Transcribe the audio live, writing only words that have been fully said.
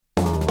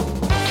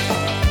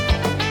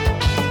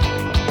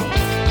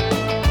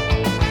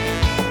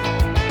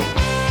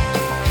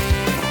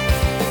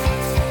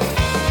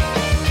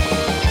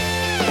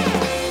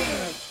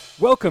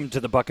Welcome to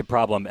the Bucket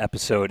Problem,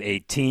 episode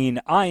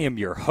 18. I am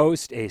your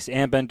host, Ace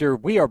Ambender.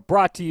 We are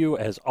brought to you,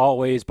 as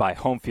always, by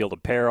Home Field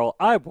Apparel.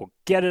 I will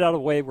get it out of the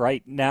way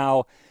right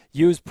now.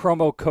 Use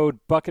promo code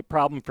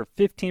BucketProblem for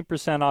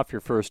 15% off your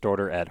first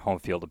order at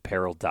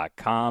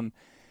homefieldapparel.com.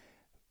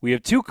 We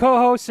have two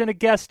co-hosts and a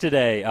guest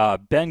today.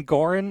 Ben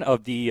Gorin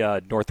of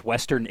the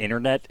Northwestern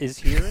Internet is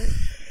here.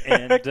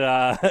 And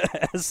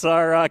as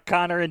are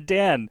Connor and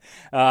Dan.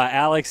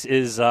 Alex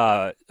is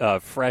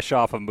fresh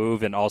off a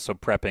move and also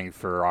prepping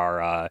for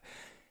our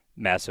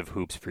Massive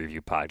Hoops preview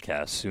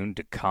podcast soon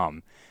to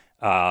come.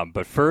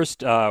 But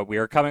first, we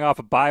are coming off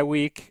a bye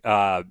week,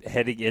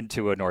 heading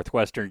into a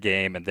Northwestern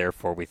game, and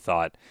therefore we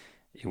thought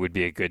it would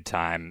be a good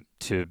time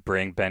to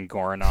bring Ben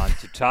Gorin on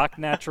to talk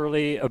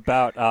naturally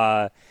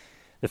about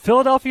the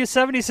Philadelphia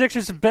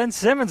 76ers and Ben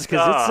Simmons,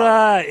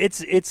 because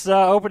it's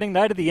opening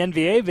night of the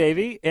NBA,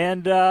 baby.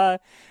 And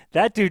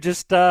that dude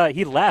just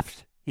he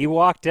left. He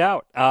walked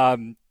out.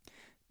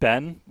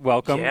 Ben,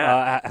 welcome.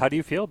 Yeah. How do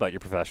you feel about your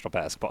professional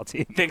basketball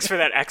team? Thanks for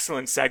that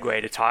excellent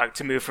segue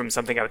to move from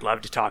something I would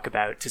love to talk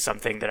about to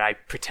something that I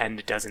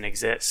pretend doesn't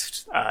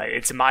exist.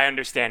 It's my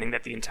understanding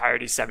that the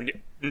entirety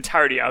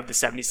of the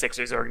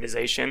 76ers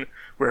organization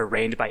were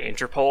arraigned by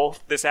Interpol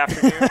this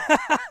afternoon,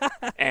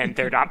 and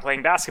they're not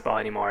playing basketball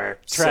anymore.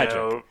 Tragic.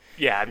 So,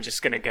 yeah, I'm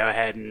just going to go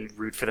ahead and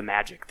root for the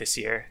Magic this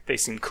year. They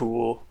seem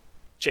cool.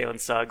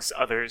 Jalen Suggs,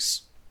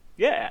 others.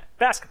 Yeah,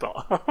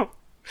 basketball.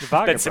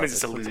 Ben Simmons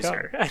is a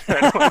loser. I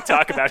don't want to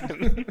talk about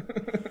him.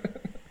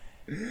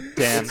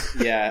 Dan.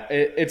 Yeah,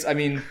 I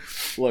mean,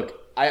 look,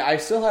 I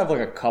still have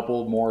like a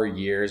couple more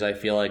years, I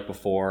feel like,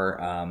 before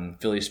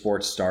Philly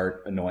sports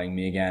start annoying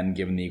me again,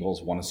 given the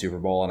Eagles won a Super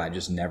Bowl, and I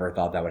just never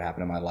thought that would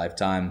happen in my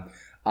lifetime.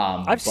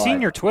 I've seen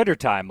your Twitter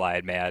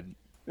timeline, man.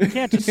 You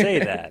can't just say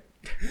that.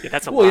 Yeah,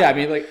 that's a lot. Yeah, I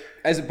mean,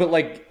 as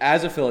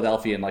a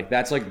Philadelphian,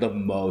 that's the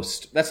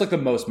most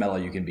mellow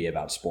you can be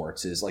about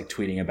sports, is like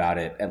tweeting about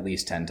it at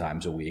least 10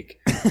 times a week.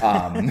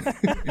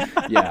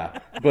 Yeah,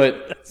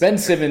 but Ben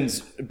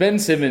Simmons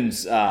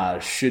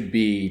should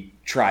be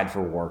tried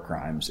for war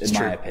crimes, in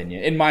my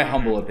opinion, in my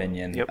humble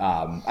opinion. Yep.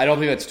 I don't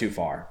think that's too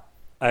far.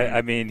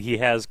 I mean, he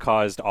has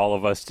caused all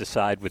of us to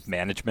side with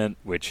management,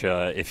 which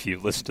if you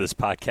listen to this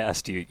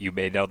podcast, you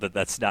may know that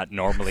that's not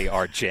normally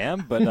our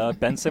jam, but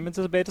Ben Simmons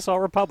has made us all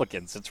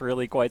Republicans. It's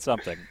really quite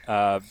something.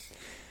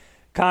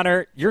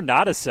 Connor, you're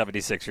not a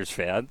 76ers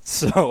fan,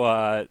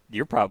 so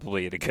you're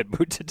probably in a good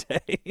mood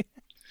today.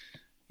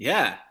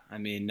 Yeah, I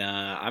mean,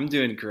 I'm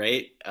doing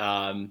great.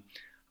 I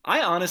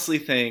honestly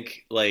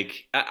think,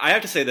 I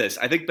have to say this.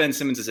 I think Ben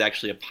Simmons is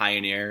actually a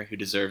pioneer who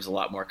deserves a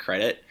lot more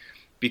credit.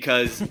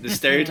 Because the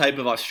stereotype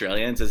of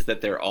Australians is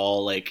that they're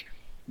all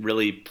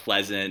really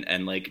pleasant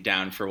and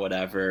down for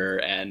whatever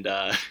and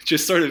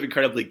just sort of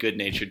incredibly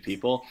good-natured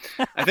people.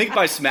 I think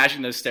by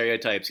smashing those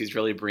stereotypes, he's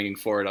really bringing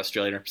forward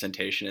Australian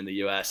representation in the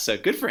U.S. So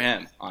good for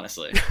him,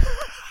 honestly.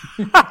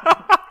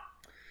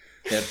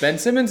 Yeah, Ben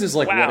Simmons is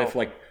what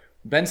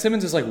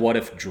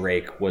if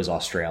Drake was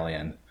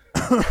Australian?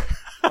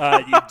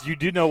 You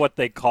do know what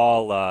they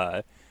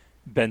call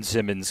Ben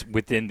Simmons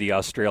within the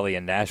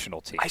Australian national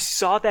team. I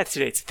saw that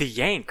today. It's the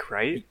Yank,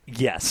 right?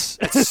 Yes.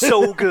 That's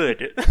so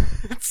good.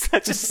 It's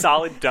such a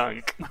solid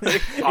dunk.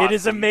 Awesome. It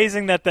is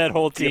amazing that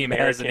whole team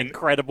has an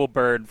incredible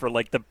burn for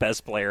the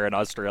best player in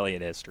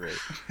Australian history.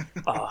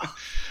 Who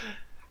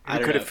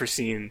could have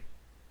foreseen?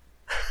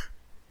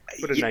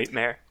 What a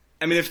nightmare.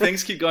 I mean, if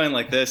things keep going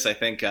like this, I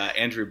think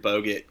Andrew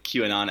Bogut,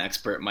 QAnon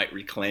expert, might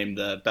reclaim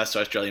the best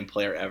Australian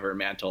player ever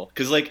mantle.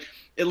 Because,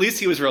 at least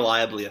he was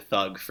reliably a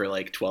thug for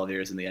 12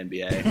 years in the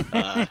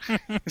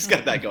NBA. He's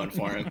got that going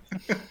for him.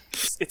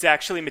 It's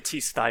actually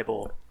Matisse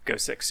Thybulle. Go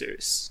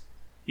Sixers.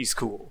 He's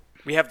cool.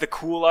 We have the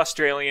cool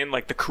Australian,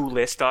 the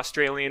coolest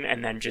Australian,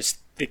 and then just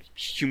the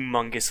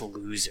humongous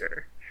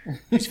loser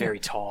who's very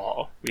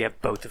tall. We have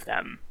both of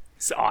them.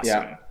 It's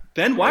awesome. Yeah.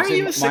 Ben, why are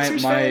you a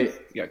Sixers fan?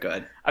 Yeah, go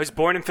ahead. I was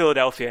born in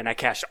Philadelphia, and I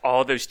cashed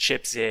all those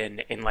chips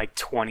in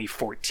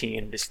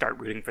 2014 to start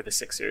rooting for the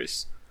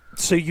Sixers.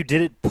 So you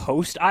did it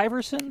post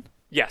Iverson?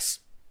 Yes,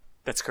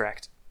 that's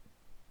correct.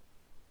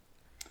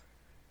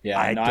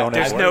 Yeah,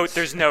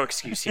 there's no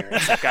excuse here.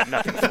 I've got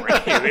nothing for you.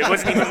 It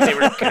wasn't even they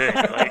were good.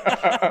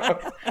 I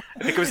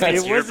think it was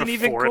the year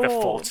before the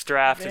Fultz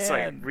draft.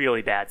 Man. It's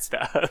really bad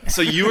stuff.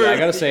 So you were. Yeah, I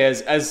gotta say,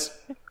 as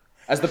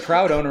the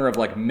proud owner of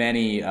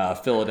many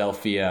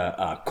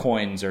Philadelphia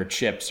coins or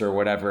chips or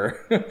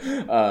whatever,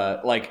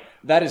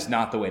 that is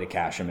not the way to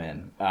cash them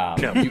in.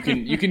 No.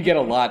 You can get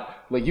a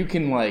lot. You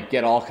can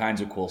get all kinds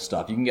of cool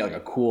stuff. You can get a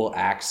cool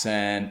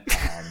accent.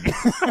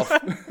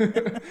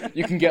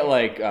 You can get a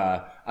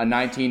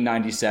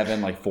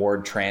 1997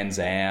 Ford Trans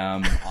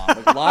Am.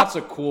 Lots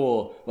of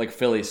cool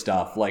Philly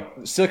stuff.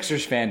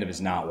 Sixers fandom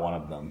is not one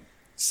of them.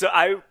 So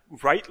I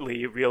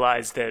rightly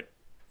realized that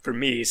for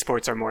me,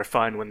 sports are more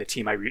fun when the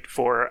team I root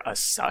for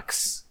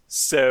sucks.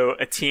 So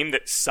a team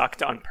that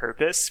sucked on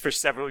purpose for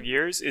several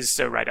years is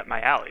so right up my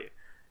alley,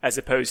 as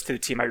opposed to the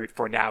team I root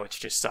for now, which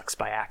just sucks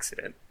by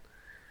accident.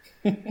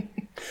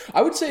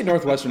 I would say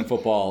Northwestern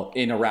football,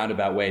 in a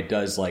roundabout way,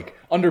 does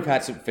under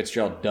Pat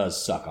Fitzgerald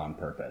does suck on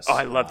purpose. Oh,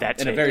 I love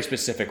that in a very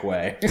specific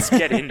way. Let's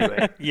get into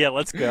it. Yeah,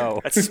 let's go.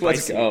 That's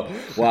spicy. Let's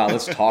go. Wow,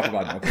 let's talk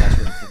about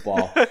Northwestern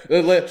football,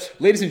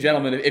 ladies and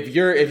gentlemen. If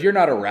you're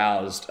not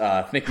aroused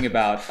thinking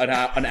about an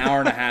hour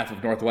and a half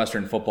of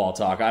Northwestern football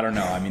talk, I don't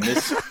know. I mean,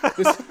 this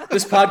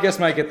podcast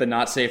might get the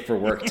not safe for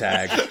work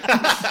tag.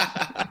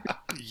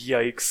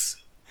 Yikes.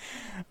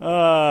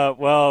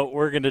 Well,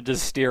 we're going to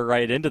just steer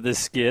right into this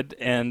skid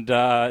and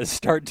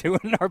start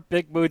doing our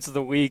big moods of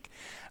the week.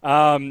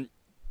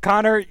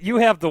 Connor, you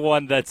have the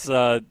one that's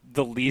the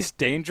least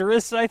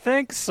dangerous, I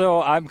think,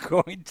 so I'm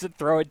going to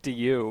throw it to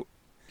you.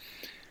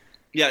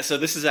 Yeah, so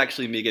this is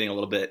actually me getting a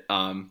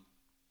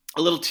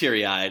little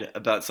teary-eyed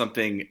about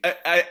something.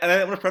 I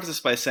want to preface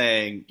this by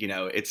saying,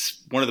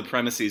 it's one of the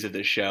premises of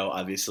this show,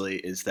 obviously,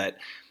 is that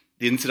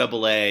the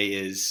NCAA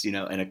is,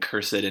 an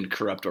accursed and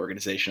corrupt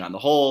organization on the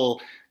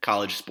whole.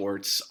 College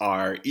sports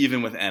are,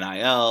 even with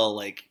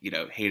NIL,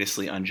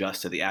 heinously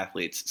unjust to the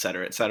athletes, et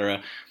cetera, et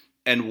cetera.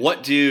 And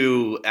what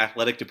do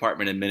athletic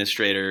department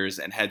administrators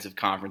and heads of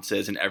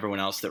conferences and everyone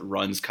else that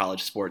runs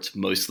college sports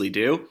mostly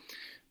do?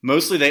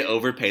 Mostly they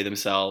overpay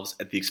themselves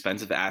at the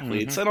expense of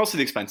athletes and also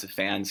the expense of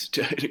fans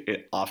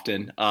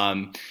often.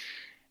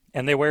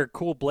 And they wear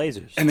cool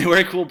blazers. And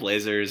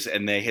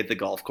they hit the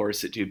golf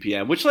course at 2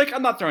 p.m., which,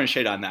 I'm not throwing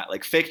shade on that.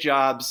 Fake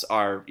jobs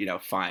are,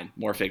 fine.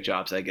 More fake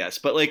jobs, I guess.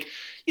 But,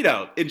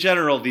 in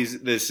general,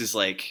 this is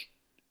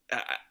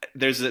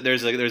there's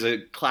a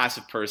class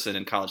of person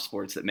in college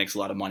sports that makes a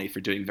lot of money for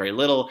doing very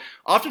little,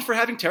 often for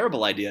having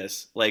terrible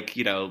ideas,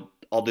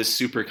 all this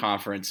super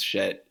conference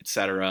shit, et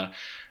cetera.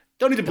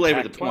 Don't need to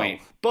belabor the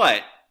point.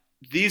 But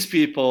these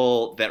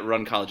people that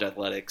run college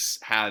athletics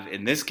have,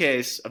 in this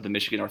case of the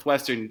Michigan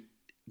Northwestern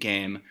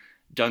game,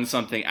 done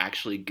something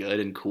actually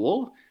good and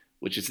cool,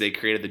 which is they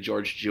created the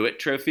George Jewett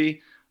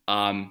Trophy.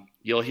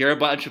 You'll hear a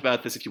bunch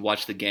about this if you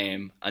watch the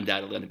game,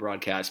 undoubtedly on the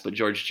broadcast, but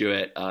George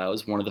Jewett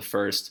was one of the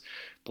first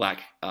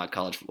black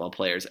college football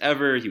players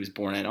ever. He was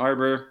born in Ann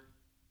Arbor.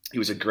 He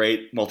was a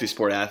great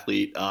multi-sport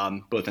athlete,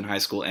 both in high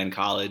school and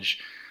college,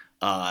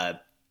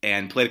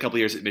 and played a couple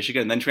years at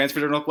Michigan and then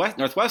transferred to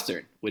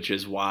Northwestern, which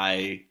is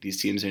why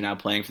these teams are now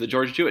playing for the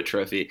George Jewett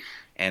Trophy,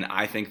 and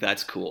I think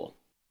that's cool.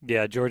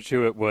 Yeah, George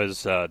Jewett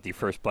was the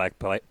first black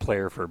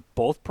player for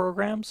both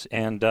programs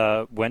and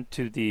went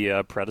to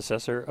the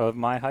predecessor of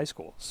my high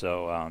school.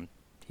 So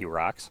he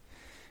rocks.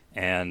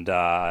 And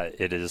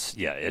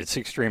it's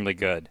extremely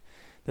good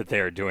that they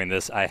are doing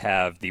this. I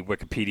have the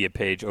Wikipedia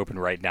page open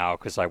right now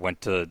because I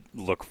went to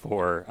look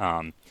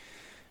for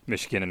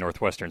Michigan and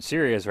Northwestern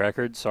series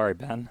record. Sorry,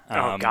 Ben.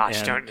 Don't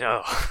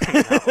know.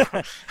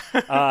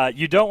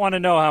 You don't want to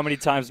know how many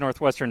times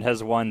Northwestern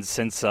has won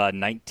since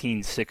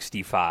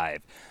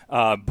 1965.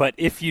 But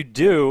if you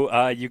do,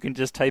 you can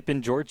just type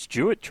in George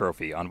Jewett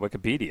Trophy on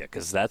Wikipedia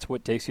because that's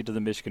what takes you to the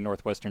Michigan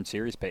Northwestern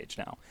series page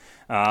now,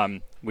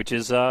 which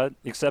is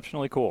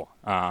exceptionally cool.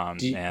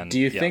 Do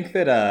you think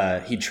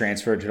that he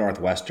transferred to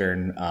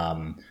Northwestern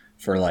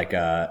for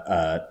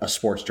a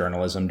sports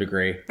journalism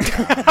degree?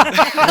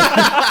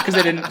 Because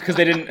they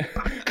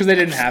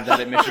didn't have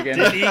that at Michigan.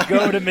 Did he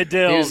go to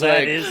Medill?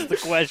 That is the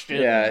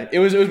question. Yeah, it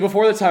was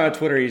before the time on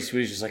Twitter. He was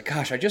just like,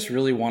 "Gosh, I just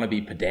really want to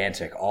be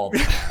pedantic all the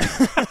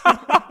time."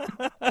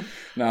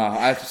 No,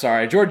 I'm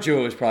sorry. George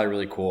Jewett was probably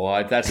really cool.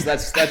 That's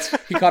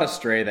he caught a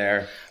stray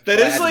there. That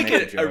is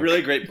a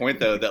really great point,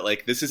 though,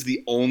 that this is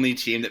the only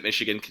team that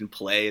Michigan can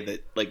play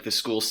that the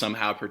school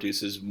somehow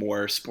produces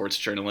more sports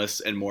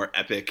journalists and more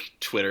epic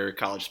Twitter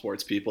college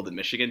sports people than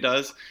Michigan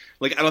does.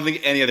 I don't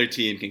think any other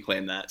team can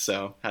claim that,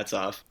 so hats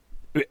off.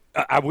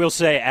 I will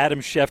say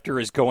Adam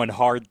Schefter is going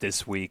hard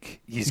this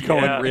week. He's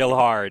going real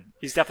hard.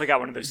 He's definitely got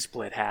one of those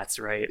split hats,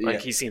 right?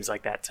 He seems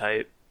like that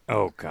type.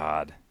 Oh,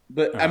 God.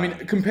 But, I mean,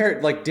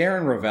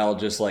 Darren Ravel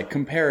just,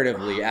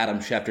 comparatively, Adam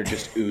Schefter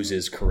just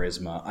oozes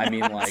charisma. I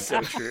mean, so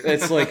true.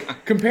 It's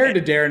compared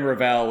to Darren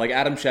Ravel,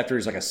 Adam Schefter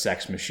is like a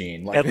sex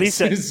machine. At least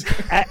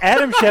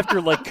Adam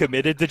Schefter,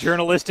 committed the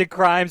journalistic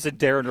crimes, and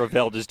Darren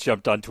Ravel just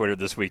jumped on Twitter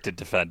this week to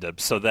defend him.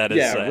 So that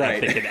is, I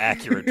think, an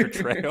accurate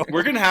portrayal.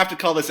 We're going to have to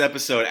call this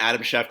episode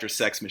Adam Schefter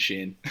Sex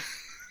Machine.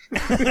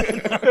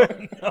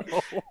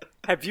 No.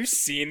 Have you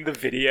seen the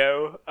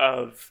video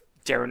of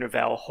Darren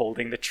Ravel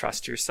holding the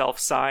 "Trust Yourself"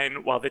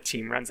 sign while the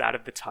team runs out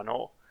of the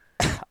tunnel?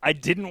 I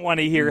didn't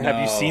want to hear,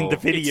 have you seen the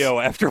video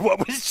after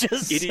what was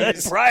just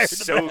said prior to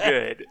so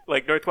that?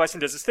 Good. Northwestern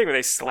does this thing where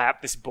they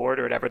slap this board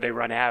or whatever, they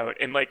run out,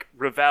 and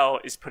Ravel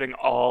is putting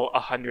all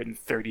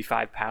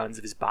 135 pounds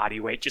of his body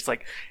weight just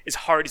as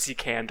hard as he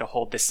can to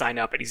hold this sign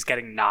up, and he's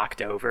getting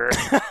knocked over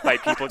by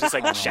people just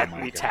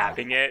gently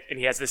tapping it, and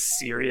he has this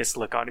serious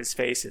look on his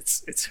face.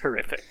 It's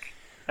horrific.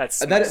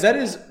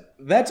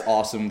 That's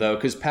awesome though,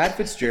 because Pat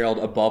Fitzgerald,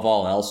 above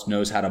all else,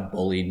 knows how to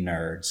bully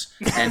nerds,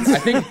 and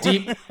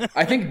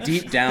I think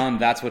deep down,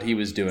 that's what he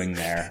was doing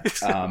there.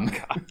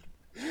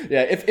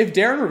 Yeah, if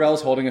Darren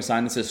Ravel's holding a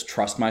sign that says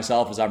 "Trust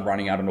myself" as I'm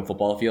running out on a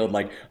football field,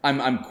 like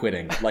I'm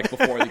quitting, like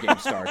before the game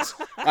starts.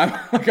 I'm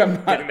not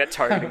getting that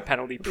targeting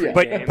penalty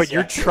pre-game. But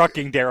you're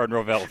trucking Darren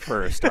Ravel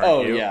first,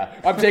 aren't you? Oh yeah,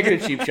 I'm taking a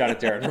cheap shot at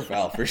Darren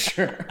Ravel for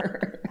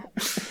sure.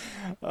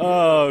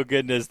 Oh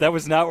goodness, that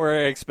was not where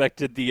I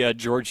expected the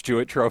George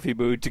Jewett Trophy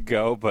mood to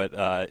go,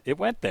 but it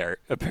went there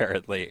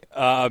apparently.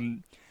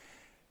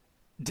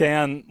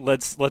 Dan,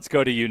 let's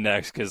go to you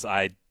next because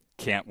I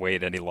can't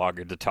wait any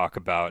longer to talk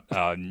about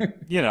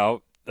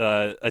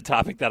a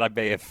topic that I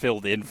may have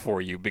filled in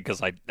for you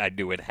because I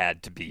knew it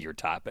had to be your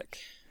topic.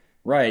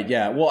 Right.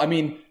 Yeah. Well, I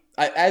mean,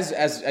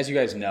 as you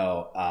guys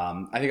know,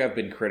 I think I've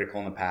been critical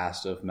in the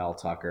past of Mel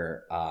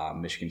Tucker,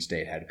 Michigan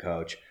State head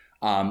coach,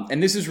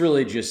 and this is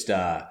really just.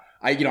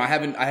 I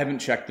haven't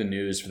checked the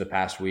news for the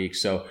past week,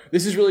 so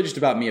this is really just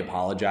about me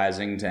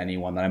apologizing to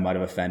anyone that I might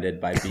have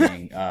offended by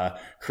being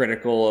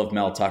critical of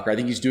Mel Tucker. I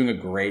think he's doing a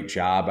great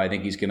job. I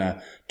think he's going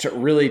to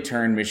really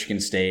turn Michigan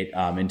State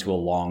into a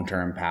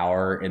long-term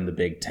power in the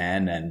Big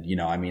Ten, and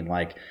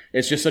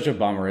it's just such a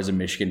bummer as a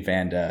Michigan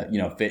fan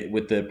to fit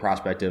with the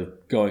prospect of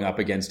going up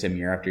against him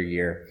year after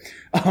year.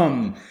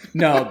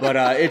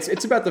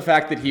 It's about the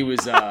fact that he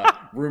was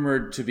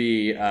rumored to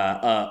be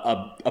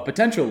a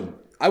potential.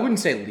 I wouldn't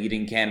say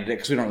leading candidate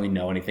because we don't really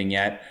know anything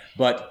yet,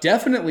 but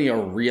definitely a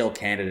real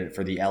candidate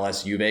for the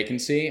LSU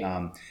vacancy.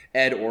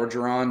 Ed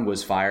Orgeron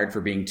was fired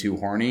for being too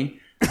horny,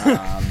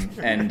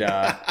 and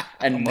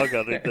among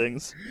other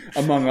things.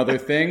 Among other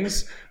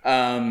things,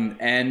 it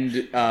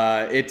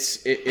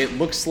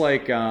looks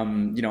like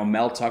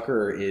Mel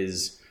Tucker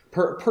is.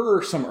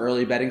 Per some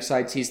early betting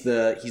sites, he's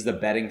the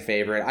betting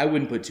favorite. I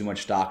wouldn't put too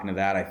much stock into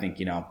that. I think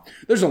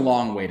there's a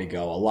long way to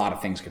go. A lot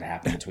of things could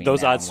happen between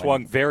those now odds and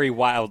swung very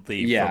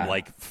wildly from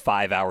like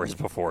 5 hours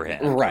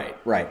beforehand.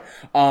 Right.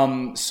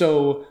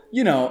 So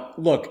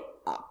look,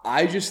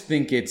 I just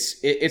think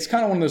it's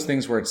kind of one of those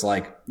things where it's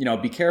like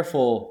be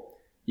careful.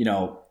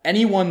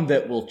 Anyone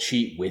that will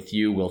cheat with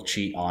you will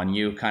cheat on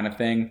you, kind of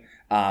thing.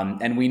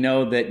 And we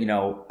know that,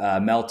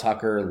 Mel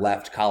Tucker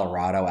left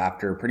Colorado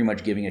after pretty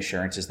much giving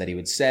assurances that he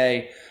would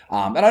stay.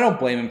 And I don't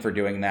blame him for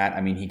doing that.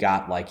 I mean, he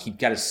got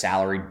his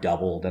salary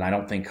doubled, and I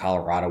don't think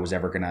Colorado was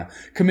ever going to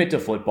commit to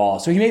football.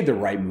 So he made the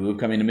right move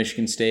coming to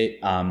Michigan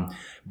State.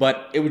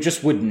 But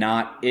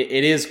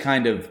it is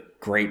kind of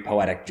great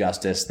poetic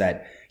justice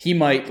that he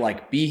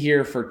might be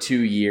here for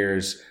 2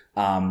 years.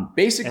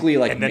 Basically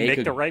and then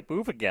make the right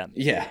move again.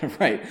 Yeah,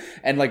 right.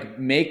 And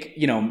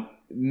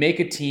make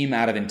a team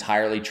out of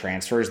entirely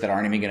transfers that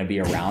aren't even going to be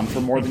around for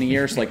more than a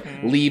year. So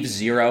leave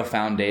zero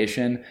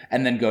foundation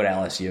and then go to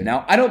LSU.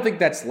 Now, I don't think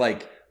that's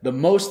the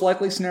most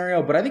likely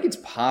scenario, but I think it's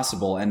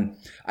possible. And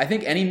I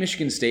think any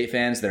Michigan State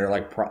fans that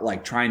are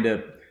trying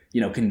to,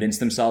 convince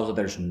themselves that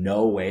there's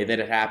no way that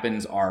it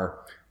happens are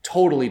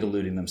totally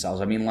deluding themselves.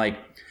 I mean,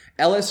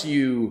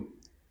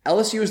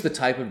 LSU is the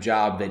type of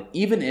job that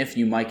even if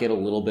you might get a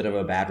little bit of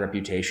a bad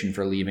reputation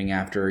for leaving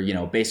after,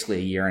 basically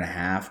a year and a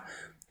half,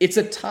 it's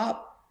a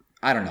top,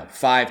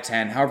 5,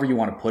 10, however you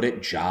want to put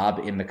it, job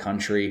in the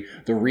country,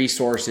 the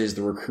resources,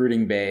 the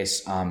recruiting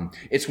base.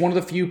 It's one of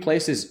the few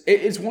places,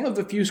 it's one of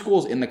the few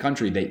schools in the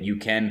country that you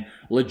can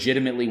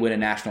legitimately win a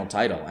national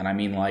title. And I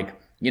mean,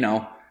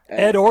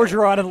 Ed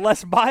Orgeron and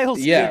Les Miles.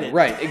 Yeah,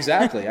 right.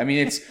 Exactly. I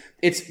mean,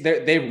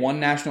 they've won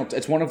national,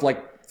 it's one of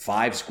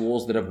 5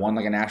 schools that have won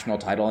a national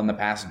title in the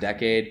past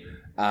decade.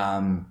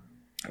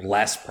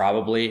 Less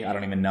probably. I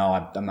don't even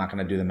know. I'm not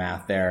going to do the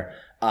math there.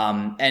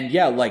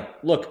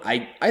 Look,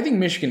 I think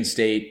Michigan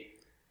State,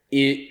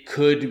 it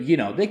could,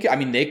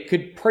 they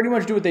could pretty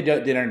much do what they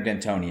did under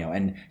D'Antonio,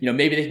 and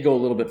maybe they could go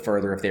a little bit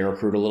further if they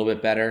recruit a little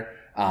bit better.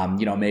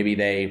 Maybe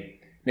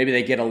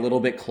they get a little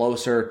bit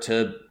closer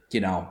to,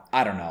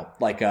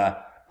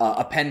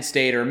 a Penn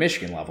State or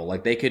Michigan level.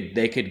 They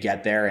could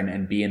get there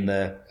and be in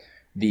the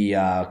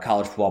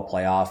college football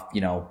playoff,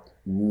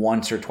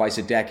 once or twice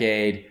a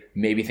decade.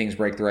 Maybe things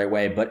break the right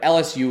way, but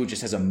LSU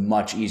just has a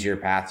much easier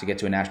path to get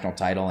to a national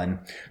title, and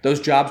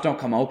those jobs don't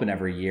come open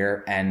every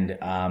year. And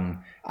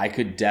I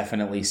could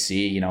definitely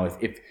see,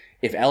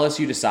 if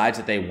LSU decides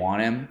that they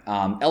want him,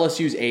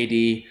 LSU's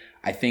AD,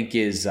 I think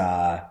is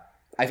I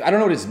don't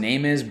know what his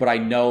name is, but I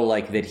know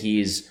that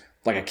he's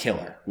a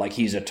killer.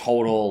 He's a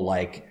total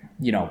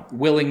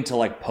willing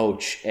to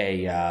poach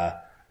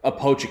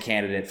a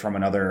candidate from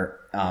another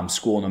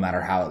school, no matter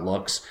how it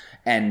looks.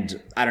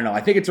 And I don't know.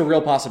 I think it's a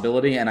real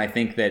possibility, and I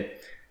think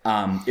that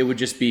it would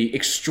just be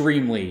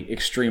extremely,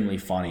 extremely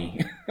funny,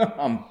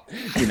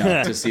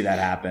 to see that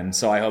happen.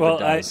 So I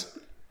hope it does.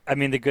 I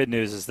mean, the good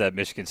news is that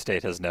Michigan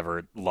State has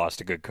never lost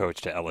a good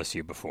coach to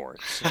LSU before.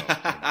 So,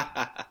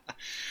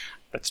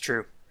 That's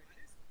true.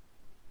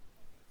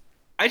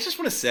 I just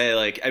want to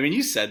say,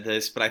 you said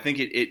this, but I think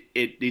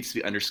it needs to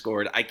be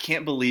underscored. I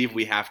can't believe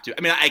we have to.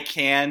 I mean, I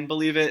can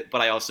believe it,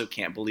 but I also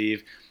can't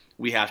believe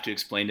we have to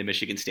explain to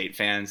Michigan State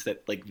fans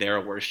that they're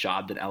a worse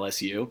job than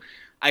LSU.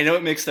 I know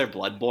it makes their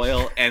blood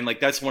boil, and like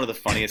that's one of the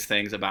funniest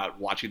things about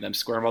watching them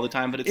squirm all the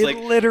time. But it's it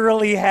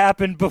literally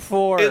happened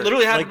before. It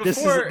literally happened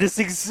before. This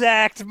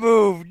exact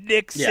move,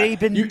 Nick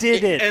Saban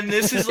did it. And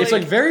this is it's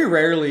like very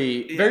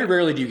rarely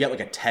do you get like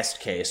a test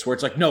case where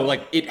it's like, no,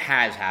 like it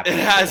has happened.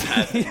 It has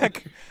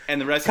happened. And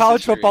the rest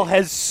College is history. football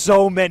has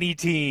so many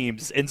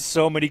teams and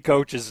so many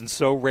coaches, and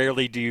so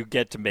rarely do you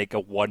get to make a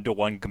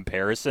one-to-one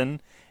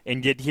comparison.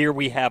 And yet here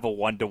we have a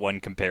one-to-one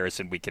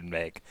comparison we can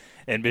make.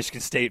 And Michigan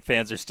State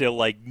fans are still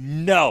like,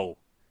 no,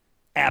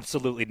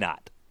 absolutely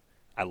not.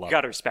 I love it. You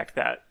got to respect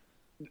that.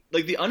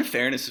 Like the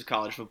unfairness of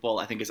college football,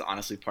 I think, is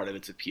honestly part of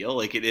its appeal.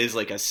 Like it is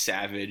like a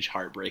savage,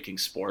 heartbreaking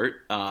sport.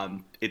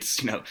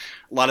 It's, a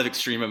lot of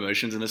extreme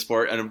emotions in the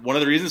sport. And one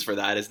of the reasons for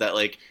that is that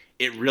like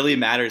it really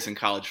matters in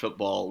college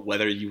football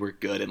whether you were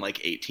good in like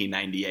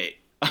 1898.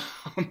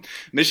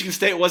 Michigan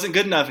State wasn't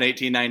good enough in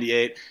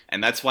 1898,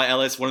 and that's why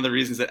one of the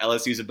reasons that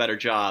LSU's a better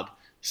job.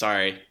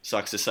 Sorry,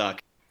 sucks to suck.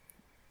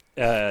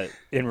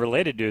 In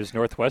related news,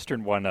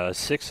 Northwestern won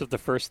 6 of the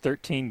first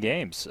 13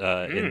 games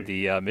in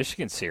the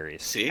Michigan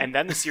series. See? And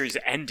then the series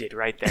ended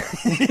right there.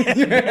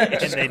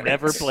 And they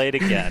never played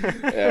again.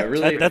 Yeah,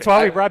 really. That's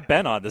why we brought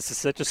Ben on. This is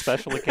such a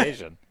special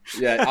occasion.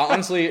 Yeah,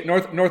 honestly,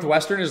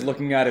 Northwestern is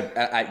looking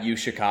at you,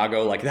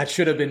 Chicago, like that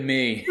should have been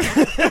me.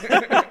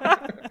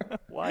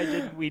 Why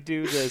didn't we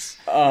do this?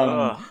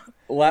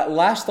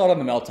 Last thought on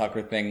the Mel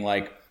Tucker thing,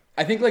 like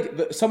I think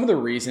like some of the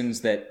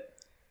reasons that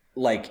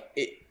the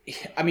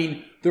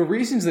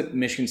reasons that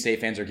Michigan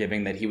State fans are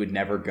giving that he would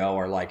never go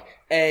are like,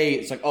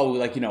 it's like,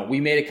 we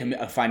made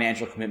a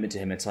financial commitment to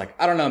him. It's like,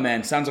 I don't know,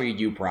 man, sounds like a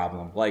you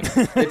problem. Like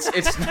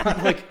it's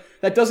not like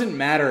that doesn't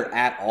matter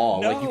at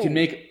all. No. Like you can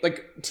make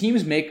like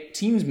teams make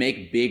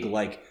big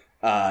like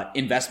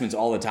investments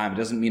all the time. It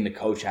doesn't mean the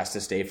coach has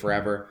to stay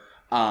forever.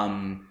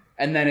 And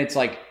then it's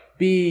like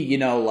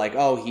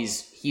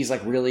he's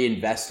like really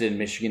invested in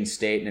Michigan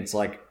State, and it's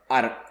like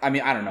I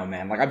don't know,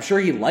 man. Like I'm sure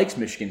he likes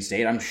Michigan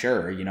State, I'm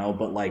sure,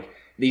 but like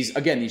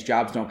these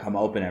jobs don't come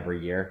open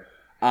every year.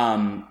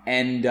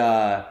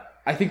 I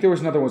think there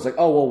was another one was like,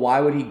 why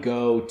would he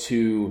go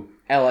to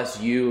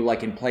LSU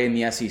like and play in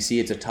the SEC?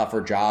 It's a tougher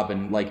job,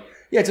 and like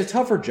it's a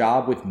tougher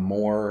job with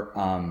more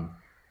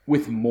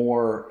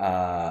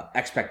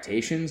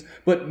expectations.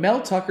 But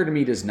Mel Tucker to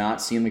me does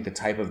not seem like the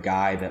type of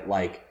guy that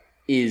like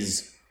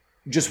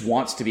just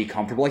wants to be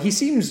comfortable. Like he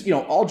seems,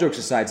 all jokes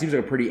aside, seems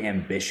like a pretty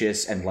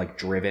ambitious and like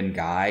driven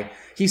guy.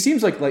 He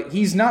seems like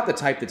he's not the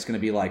type that's going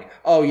to be like,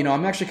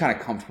 I'm actually kind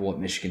of comfortable at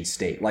Michigan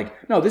State.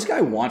 Like, no, this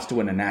guy wants to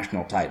win a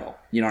national title.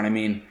 You know what I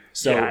mean?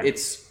 So Yeah.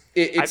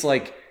 it's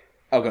like,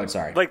 go ahead,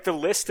 sorry. Like the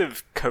list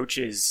of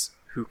coaches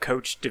who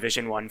coach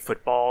Division I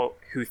football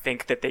who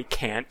think that they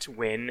can't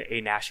win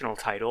a national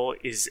title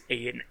is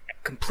a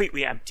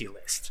completely empty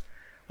list.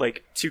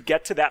 Like to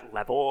get to that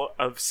level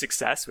of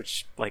success,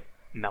 which like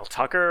Mel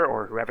Tucker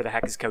or whoever the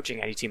heck is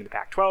coaching any team in the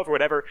Pac-12 or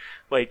whatever,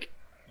 like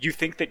you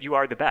think that you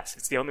are the best.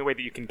 It's the only way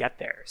that you can get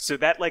there. So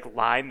that like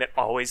line that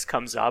always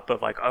comes up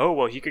of like,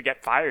 he could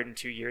get fired in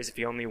 2 years if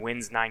he only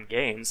wins 9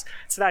 games.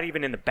 It's not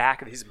even in the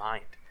back of his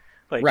mind.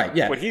 Like right,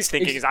 yeah. What he's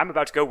thinking is I'm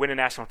about to go win a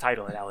national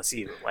title at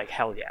LSU. Like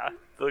hell yeah.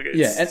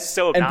 It's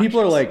so and obnoxious.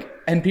 people are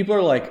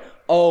like,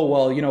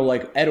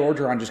 like Ed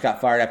Orgeron just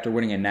got fired after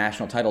winning a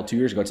national title 2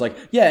 years ago. It's like,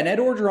 and Ed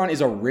Orgeron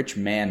is a rich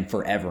man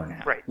forever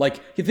now. Right.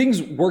 Like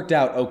things worked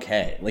out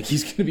okay. Like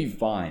he's going to be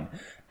fine.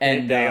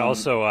 And they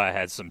also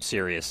had some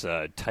serious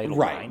title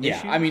line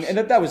issues. I mean, and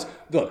that was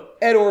look,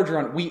 Ed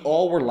Orgeron. We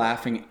all were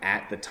laughing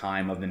at the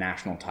time of the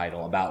national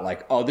title about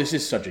like, this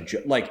is such a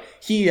joke. Like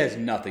he has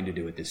nothing to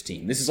do with this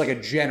team. This is like a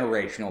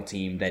generational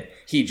team that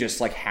he just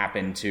like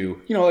happened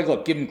to,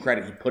 look, give him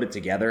credit. He put it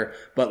together,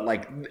 but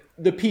like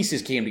the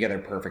pieces came together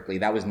perfectly.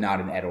 That was not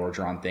an Ed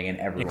Orgeron thing, and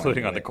everyone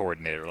including knew on the it.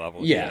 coordinator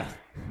level. Yeah.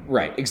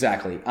 Right,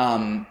 exactly.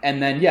 And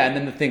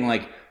then the thing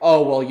like,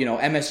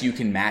 MSU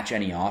can match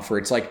any offer.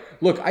 It's like,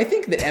 look, I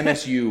think that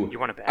MSU. You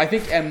want to bet? I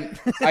think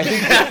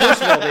that,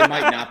 first of all, they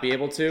might not be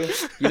able to.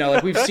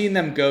 Like we've seen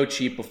them go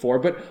cheap before,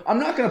 but I'm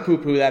not going to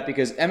poo-poo that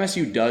because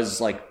MSU does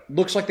like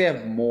looks like they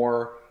have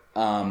more.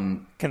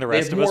 Can the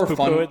rest of us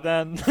poo-poo it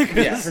then?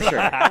 Yeah, for sure.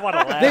 I want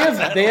to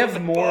laugh. They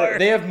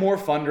have more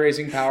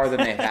fundraising power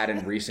than they've had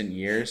in recent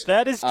years.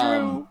 That is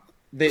true.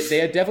 They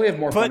definitely have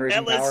more But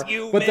fundraising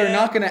LSU, power, but they're man.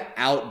 not going to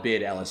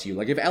outbid LSU.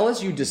 Like if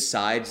LSU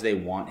decides they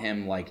want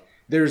him, like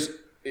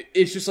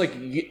it's just like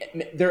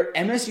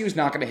MSU is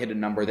not going to hit a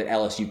number that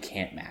LSU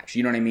can't match.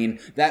 You know what I mean?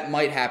 That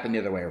might happen the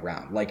other way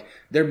around. Like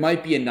there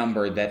might be a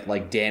number that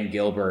like Dan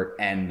Gilbert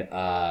and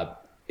Matt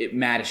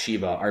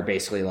Ashiva are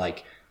basically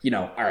like,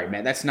 all right,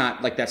 man, that's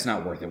not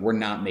worth it. We're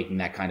not making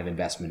that kind of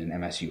investment in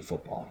MSU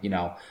football,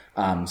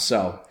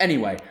 So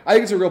anyway, I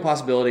think it's a real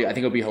possibility. I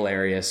think it'll be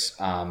hilarious.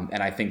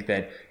 And I think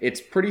that it's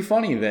pretty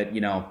funny that,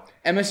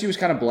 MSU was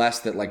kind of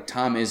blessed that like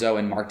Tom Izzo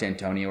and Mark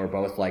D'Antonio are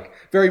both like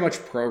very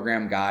much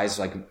program guys,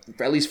 like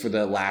at least for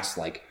the last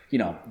like,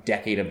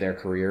 decade of their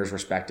careers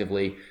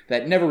respectively,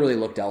 that never really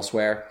looked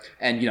elsewhere.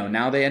 And,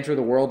 now they enter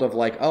the world of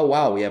like, oh,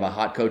 wow, we have a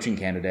hot coaching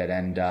candidate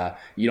and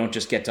you don't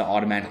just get to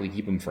automatically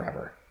keep him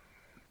forever.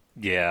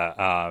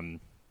 Yeah,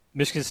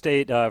 Michigan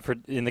State,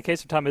 in the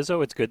case of Tom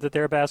Izzo, it's good that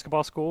they're a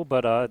basketball school,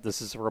 but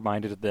this is a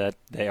reminder that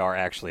they are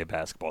actually a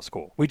basketball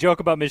school. We joke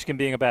about Michigan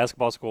being a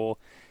basketball school,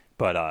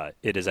 but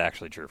it is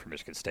actually true for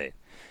Michigan State,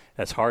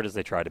 as hard as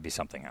they try to be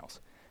something else.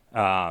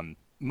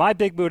 My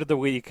big mood of the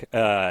week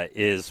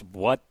is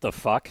what the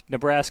fuck,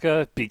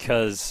 Nebraska,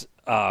 because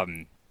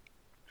I'm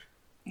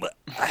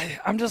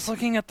just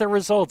looking at the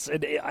results.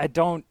 And I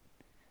don't.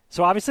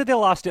 So obviously they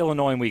lost to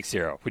Illinois in week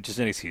 0, which is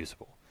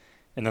inexcusable.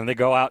 And then they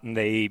go out and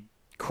they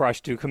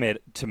crush 2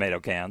 tomato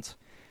cans.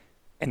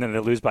 And then they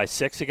lose by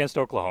 6 against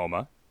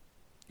Oklahoma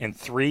and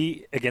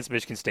 3 against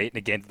Michigan State in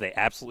a game that they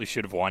absolutely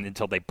should have won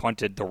until they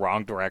punted the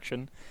wrong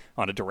direction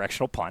on a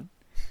directional punt.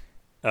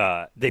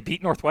 They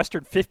beat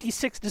Northwestern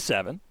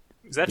 56-7.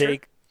 Is that true?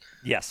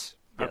 Yes.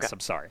 Okay. I'm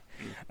sorry.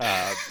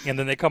 And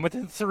then they come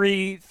within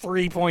three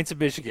points of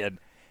Michigan.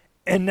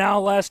 And now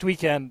last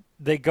weekend,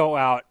 they go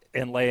out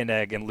and lay an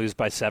egg and lose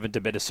by 7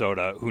 to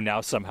Minnesota, who now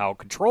somehow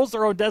controls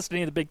their own destiny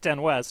in the Big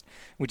Ten West,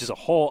 which is a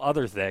whole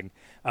other thing.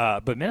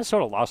 But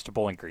Minnesota lost to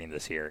Bowling Green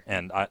this year,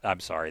 and I'm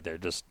sorry. They're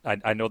just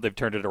I know they've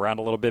turned it around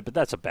a little bit, but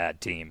that's a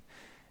bad team.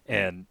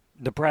 And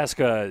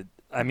Nebraska,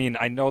 I mean,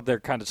 I know they're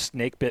kind of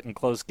snake-bit in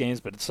close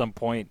games, but at some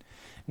point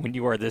when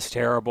you are this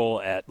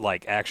terrible at,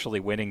 like,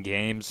 actually winning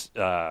games,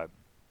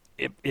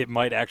 it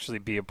might actually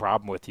be a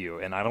problem with you.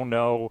 And I don't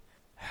know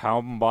how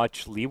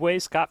much leeway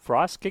Scott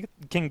Frost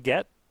can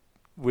get,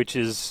 which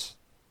is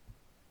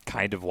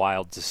kind of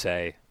wild to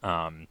say,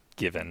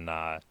 given,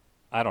 I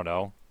don't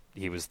know,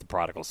 he was the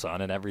prodigal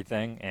son and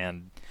everything,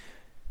 and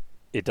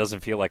it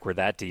doesn't feel like we're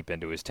that deep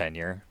into his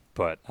tenure.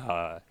 But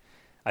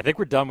I think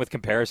we're done with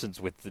comparisons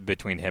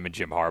between him and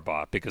Jim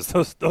Harbaugh, because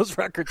those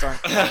records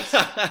aren't close.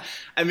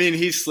 I mean,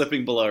 he's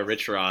slipping below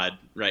Rich Rod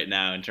right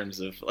now in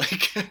terms of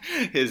like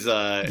his.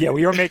 Yeah,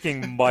 we are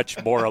making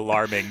much more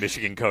alarming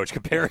Michigan coach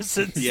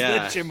comparisons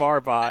than Jim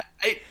Harbaugh.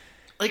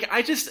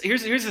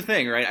 Here's the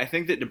thing, right? I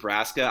think that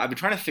Nebraska, I've been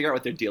trying to figure out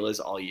what their deal is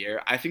all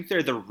year. I think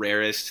they're the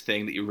rarest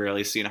thing that you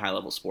rarely see in high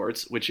level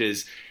sports, which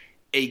is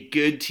a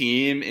good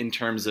team in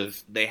terms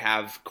of they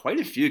have quite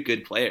a few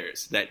good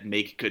players that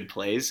make good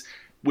plays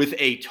with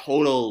a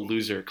total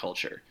loser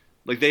culture.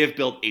 Like, they have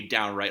built a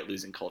downright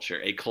losing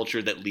culture, a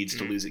culture that leads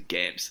to losing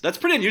games. That's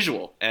pretty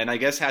unusual, and I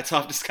guess hats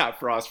off to Scott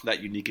Frost for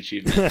that unique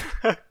achievement.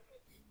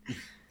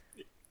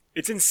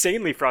 It's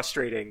insanely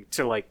frustrating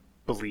to, like,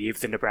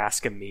 believe the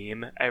Nebraska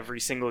meme every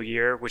single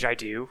year, which I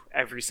do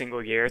every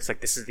single year. It's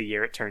like, this is the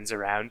year it turns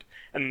around,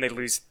 and then they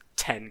lose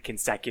 10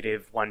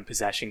 consecutive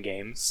one-possession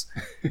games.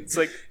 It's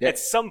like, at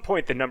some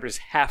point, the numbers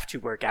have to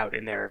work out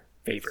in their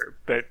favor,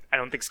 but I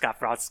don't think Scott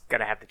Frost's going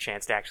to have the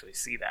chance to actually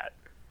see that.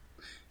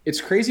 It's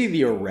crazy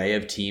the array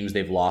of teams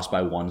they've lost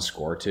by 1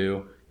 score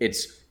to.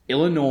 It's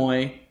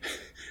Illinois,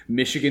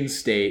 Michigan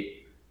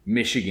State,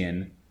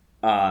 Michigan,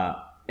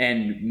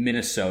 and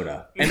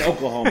Minnesota, and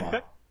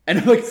Oklahoma.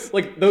 And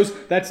like those,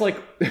 that's like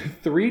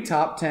 3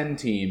 top 10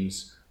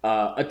 teams,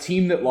 a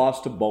team that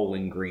lost to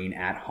Bowling Green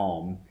at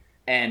home,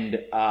 and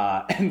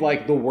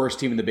like the worst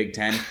team in the Big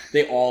Ten.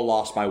 They all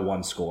lost by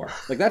 1 score.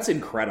 Like, that's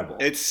incredible.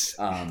 It's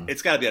got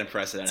to be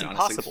unprecedented. It's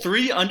honestly,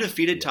 3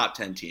 undefeated top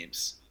 10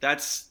 teams.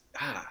 That's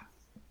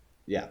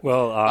yeah.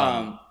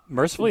 Well,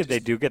 mercifully, they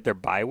do get their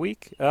bye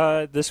week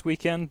this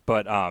weekend,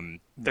 but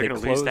they're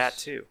going to lose that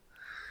too.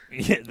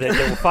 Yeah, they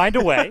will find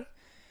a way.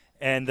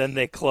 And then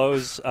they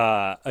close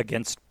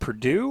against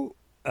Purdue,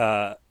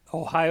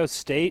 Ohio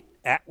State,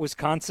 at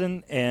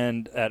Wisconsin,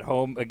 and at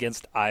home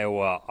against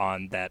Iowa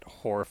on that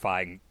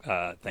horrifying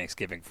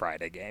Thanksgiving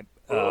Friday game.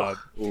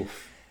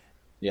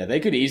 Yeah, they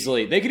could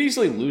easily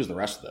lose the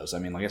rest of those. I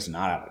mean, like, it's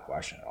not out of the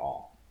question at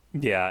all.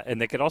 Yeah, and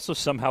they could also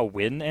somehow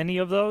win any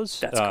of those.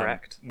 That's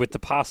correct. With the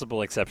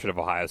possible exception of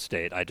Ohio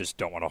State. I just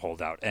don't want to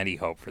hold out any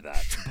hope for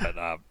that.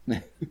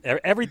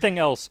 But everything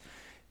else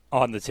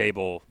on the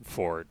table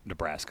for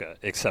Nebraska,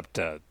 except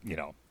a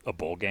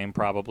bowl game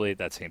probably,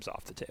 that seems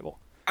off the table.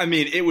 I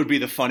mean, it would be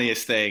the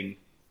funniest thing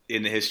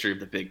in the history of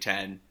the Big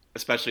Ten,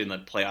 especially in the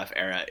playoff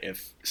era,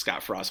 if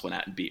Scott Frost went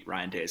out and beat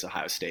Ryan Day's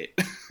Ohio State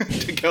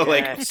to go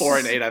like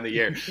 4-8 on the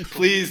year.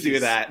 Please do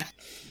that.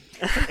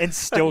 And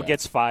still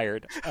gets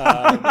fired.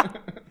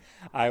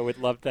 I would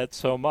love that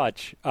so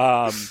much.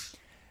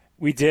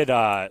 We did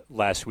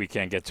last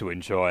weekend get to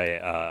enjoy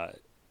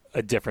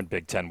a different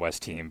Big Ten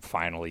West team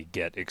finally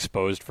get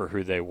exposed for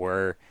who they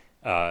were.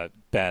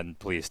 Ben,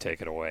 please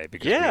take it away,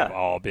 because we've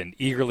all been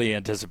eagerly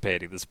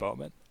anticipating this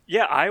moment.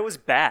 Yeah, Iowa's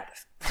bad.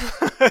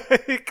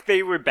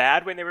 They were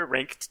bad when they were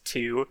ranked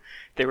 2.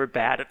 They were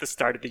bad at the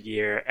start of the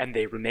year, and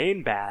they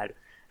remain bad,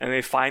 and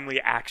they finally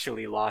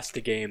actually lost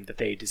the game that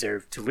they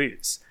deserved to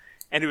lose.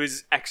 And it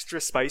was extra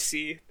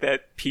spicy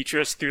that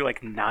Petras threw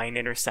like 9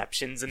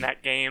 interceptions in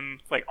that game,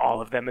 like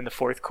all of them in the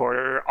fourth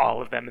quarter,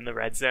 all of them in the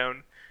red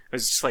zone. It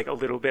was just like a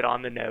little bit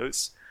on the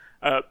nose.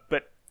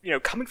 But,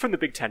 coming from the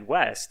Big Ten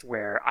West,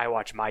 where I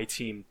watch my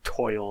team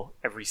toil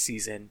every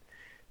season,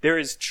 there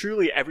is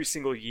truly every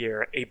single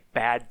year a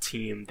bad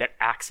team that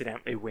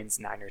accidentally wins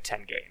 9 or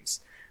 10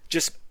 games.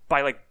 Just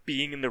by like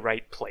being in the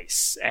right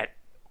place at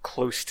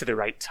close to the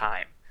right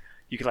time.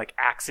 You could like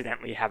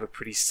accidentally have a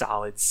pretty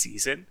solid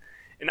season.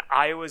 And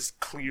Iowa's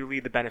clearly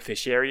the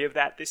beneficiary of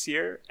that this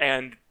year,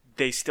 and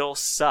they still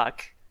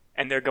suck,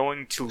 and they're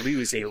going to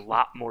lose a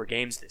lot more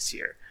games this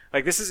year.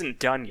 Like, this isn't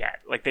done yet.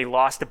 Like, they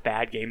lost a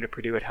bad game to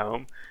Purdue at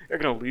home. They're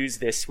going to lose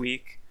this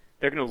week.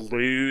 They're going to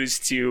lose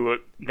to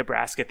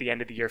Nebraska at the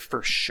end of the year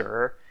for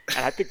sure.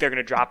 And I think they're going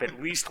to drop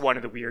at least one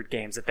of the weird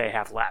games that they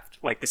have left.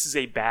 Like, this is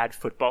a bad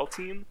football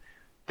team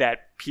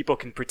that people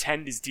can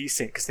pretend is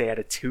decent because they had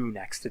a 2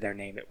 next to their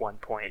name at one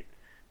point.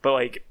 But,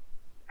 like,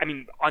 I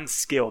mean, on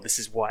skill, this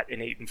is what, an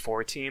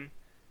 8-4 team,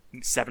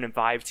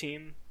 7-5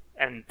 team,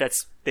 and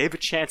they have a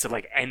chance of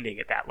like ending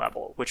at that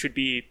level, which would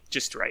be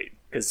just right.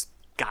 Because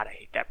God, I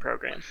hate that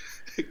program.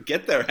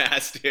 Get their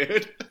ass,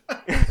 dude.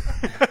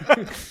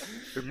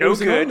 They're It no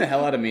was annoying good. the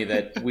hell out of me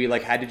that we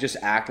like had to just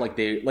act like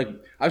they like.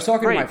 I was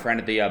talking to my friend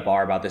at the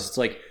bar about this. It's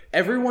like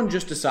everyone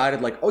just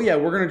decided like, oh yeah,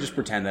 we're gonna just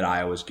pretend that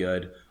Iowa's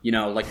good. You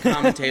know, like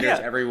commentators, Yeah.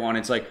 everyone.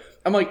 It's like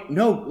I'm like,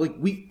 no, like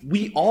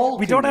we all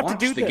We can don't have to watch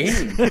do the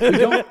this. game. We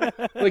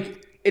don't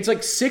like. It's like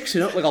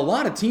 6-0. Like a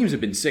lot of teams have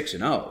been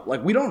 6-0.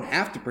 Like we don't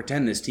have to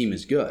pretend this team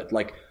is good.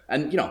 Like,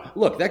 and you know,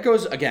 look, that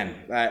goes again.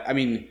 I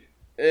mean.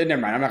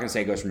 Never mind. I'm not going to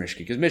say it goes for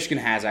Michigan because Michigan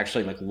has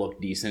actually like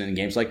looked decent in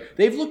games. Like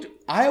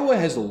Iowa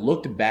has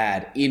looked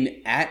bad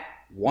at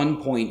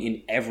one point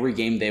in every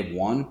game they've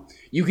won.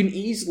 You can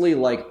easily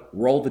like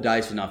roll the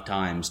dice enough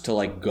times to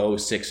like go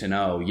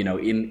 6-0. You know,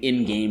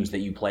 in games that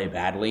you play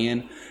badly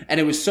in,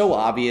 and it was so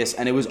obvious,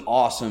 and it was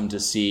awesome to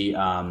see.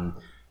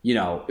 You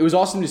know, it was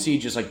awesome to see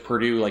just like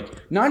Purdue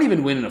like not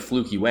even win in a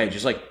fluky way,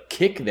 just like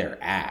kick their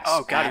ass.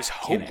 Oh God, it at was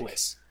Kinnick.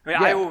 hopeless. I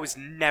mean, Yeah. Iowa was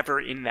never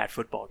in that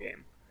football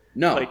game.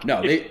 No, Like,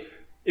 no,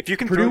 If you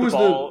can Purdue throw the was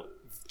ball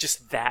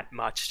just that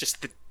much,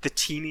 just the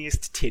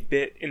teeniest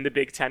tidbit in the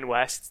Big Ten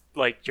West,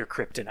 like you're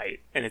kryptonite,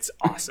 and it's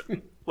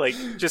awesome. Like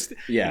just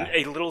Yeah.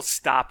 a little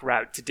stop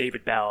route to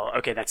David Bell.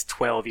 Okay, that's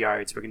 12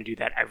 yards. We're going to do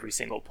that every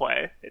single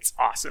play. It's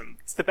awesome.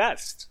 It's the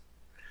best.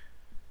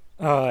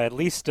 At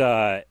least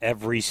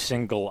every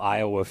single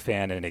Iowa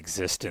fan in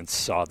existence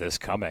saw this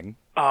coming.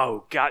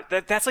 Oh God,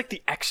 that's like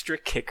the extra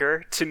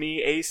kicker to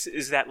me, Ace,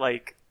 is that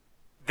like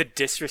the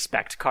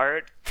disrespect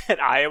card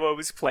that Iowa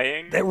was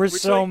playing. They were which,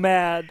 so like,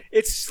 mad.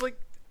 It's like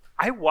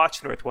I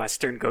watched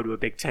Northwestern go to a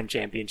Big Ten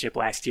championship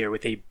last year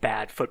with a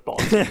bad football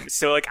team.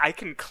 So like I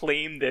can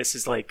claim this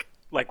as like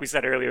we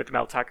said earlier with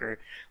Mel Tucker,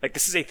 like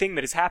this is a thing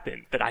that has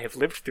happened that I have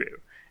lived through.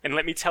 And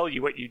let me tell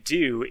you, what you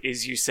do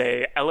is you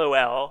say,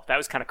 LOL, that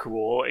was kind of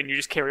cool, and you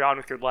just carry on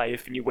with your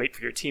life and you wait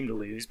for your team to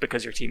lose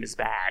because your team is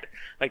bad.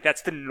 Like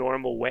that's the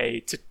normal way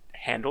to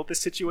handle the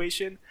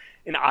situation.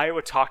 And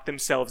Iowa talked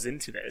themselves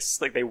into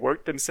this. Like they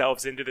worked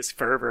themselves into this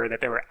fervor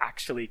that they were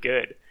actually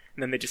good.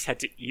 And then they just had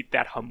to eat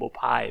that humble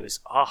pie. It was,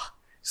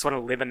 just want to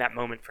live in that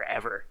moment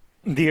forever.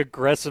 The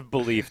aggressive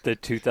belief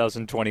that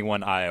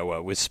 2021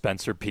 Iowa with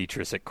Spencer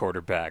Petras at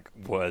quarterback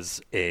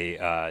was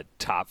a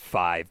top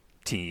 5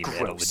 team and a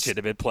Gross.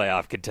 legitimate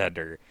playoff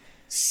contender.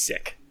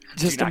 Sick.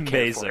 Just Do not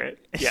care amazing. for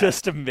it. Yeah.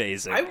 Just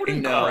amazing. I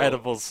wouldn't know.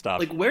 Incredible stuff.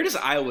 Like, where does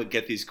Iowa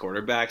get these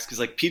quarterbacks? Because,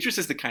 like, Petras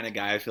is the kind of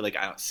guy I feel like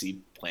I don't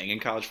see playing in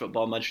college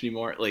football much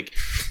anymore. Like,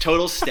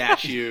 total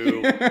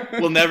statue,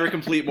 will never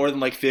complete more than,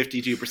 like,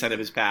 52% of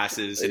his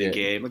passes in a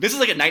game. Like, this is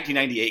like a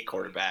 1998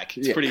 quarterback.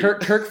 It's pretty...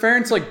 Kirk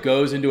Ferentz like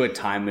goes into a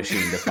time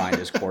machine to find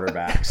his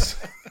quarterbacks.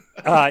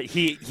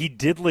 He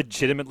did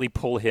legitimately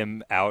pull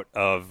him out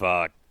of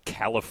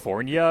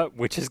California,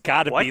 which has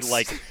got to be What?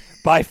 like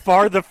by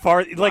far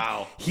like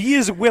Wow. he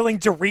is willing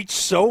to reach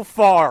so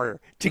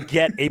far to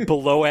get a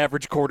below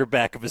average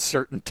quarterback of a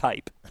certain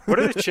type. What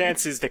are the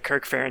chances that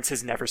Kirk Ferentz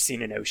has never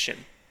seen an ocean?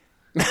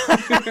 Like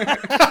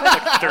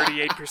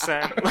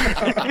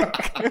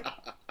 38%.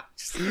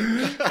 Just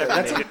never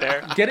made it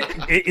there. Get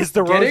it? Is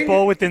the Rose Getting-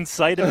 Bowl within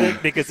sight of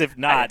it? Because if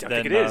not, don't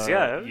then think it is,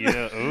 yeah.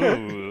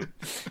 ooh.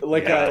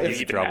 Like Yeah, if,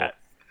 he's in trouble.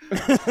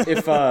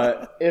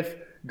 if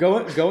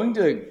going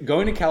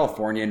to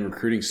California and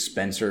recruiting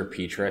Spencer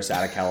Petras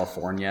out of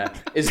California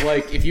is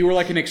like if you were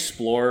like an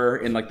explorer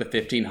in like the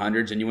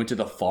 1500s and you went to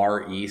the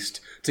Far East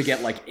to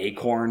get like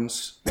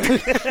acorns.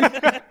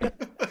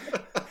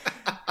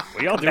 What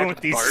are y'all doing with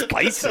these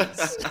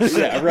spices?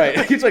 Yeah, right.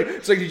 It's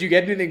like did you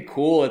get anything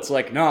cool? It's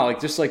like no, like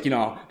just like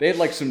they had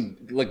like some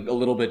like a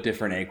little bit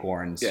different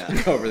acorns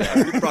over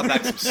there. We brought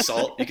back some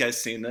salt. You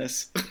guys seen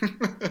this?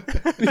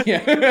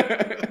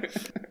 Yeah.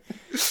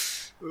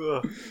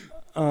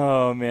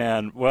 Oh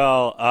man.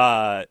 Well,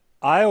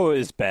 Iowa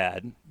is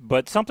bad,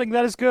 but something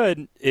that is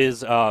good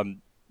is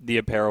the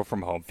apparel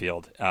from Home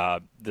Field.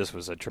 This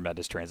was a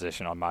tremendous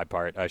transition on my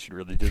part. I should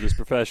really do this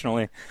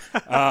professionally.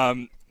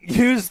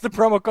 Use the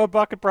promo code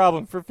Bucket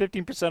Problem for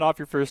 15% off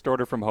your first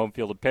order from Home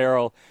Field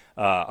Apparel,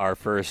 our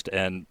first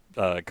and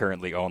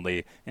currently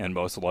only and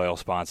most loyal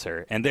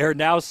sponsor. And they're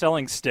now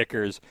selling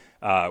stickers,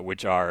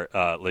 which are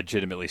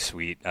legitimately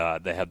sweet.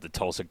 They have the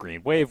Tulsa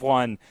Green Wave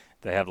one.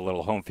 They have the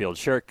little Home Field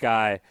shirt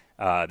guy.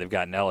 They've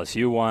got an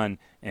LSU one,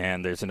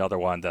 and there's another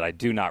one that I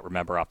do not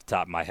remember off the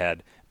top of my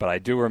head, but I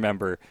do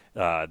remember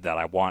that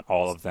I want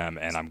all of them,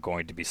 and I'm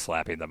going to be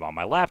slapping them on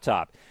my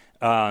laptop.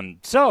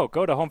 So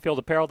go to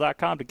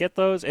homefieldapparel.com to get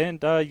those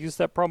and use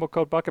that promo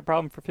code Bucket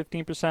Problem for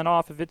 15%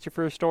 off if it's your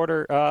first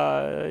order.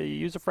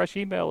 Use a fresh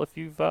email if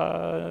you've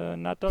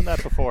not done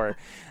that before.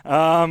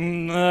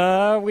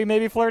 We may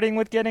be flirting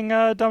with getting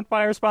dumped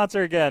by our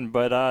sponsor again,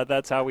 but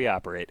that's how we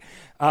operate.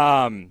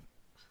 All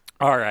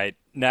right.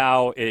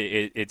 Now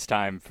it's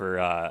time for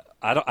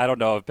I don't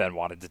know if Ben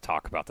wanted to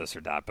talk about this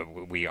or not,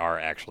 but we are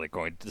actually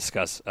going to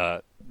discuss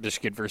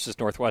Michigan versus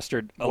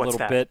Northwestern a little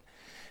bit.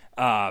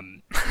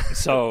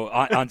 So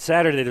on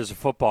Saturday there's a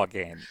football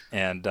game,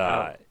 and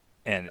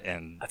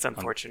that's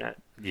unfortunate.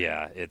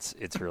 Yeah, it's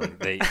really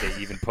they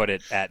even put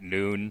it at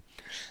noon.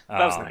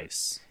 That was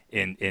nice.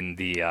 In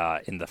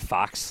the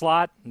Fox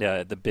slot,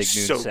 the big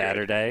noon So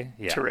Saturday.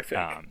 Good. Yeah, terrific.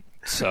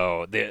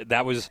 So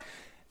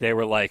they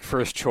were like,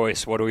 first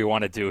choice, what do we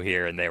want to do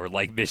here? And they were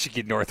like,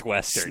 Michigan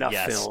Northwestern. Snuff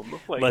yes, film.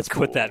 Like, let's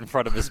cool. put that in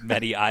front of as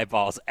many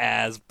eyeballs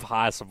as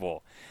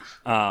possible.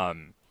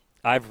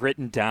 I've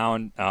written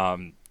down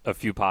a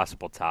few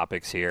possible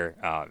topics here.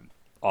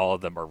 All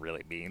of them are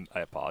really mean. I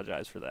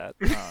apologize for that.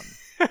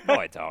 No,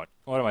 I don't.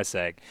 What am I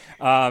saying?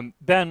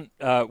 Ben,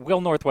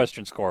 will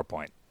Northwestern score a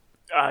point?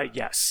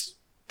 Yes.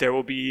 There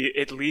will be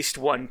at least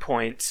 1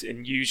 point,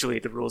 and usually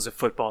the rules of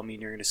football mean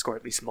you're going to score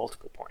at least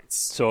multiple points.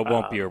 So it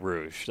won't be a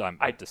rouge. I'm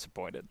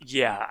disappointed.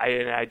 Yeah,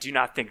 I do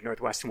not think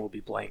Northwestern will be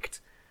blanked.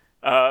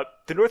 The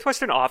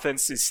Northwestern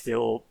offense is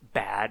still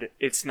bad.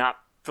 It's not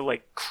the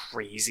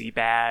crazy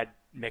bad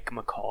Mick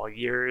McCall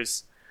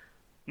years.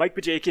 Mike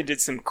Bajakian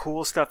did some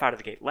cool stuff out of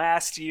the gate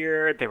last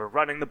year. They were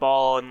running the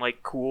ball in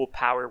cool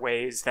power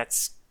ways.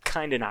 That's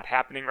kind of not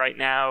happening right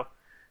now.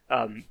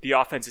 The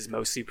offense is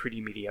mostly pretty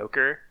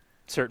mediocre.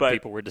 Certain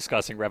people were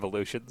discussing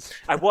revolutions.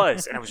 I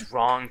was, and I was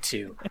wrong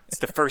too. It's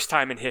the first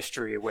time in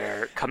history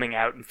where coming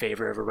out in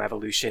favor of a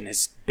revolution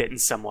has bitten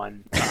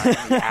someone in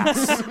the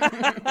ass.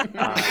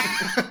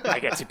 I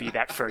get to be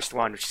that first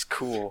one, which is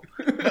cool.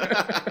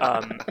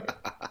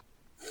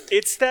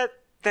 It's that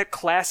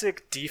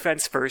classic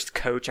defense-first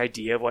coach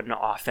idea of what an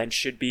offense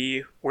should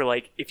be,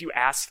 where if you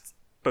asked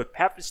both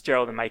Pat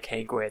Fitzgerald and Mike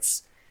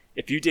Hankwitz,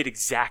 if you did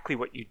exactly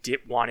what you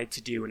wanted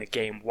to do in a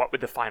game, what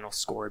would the final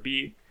score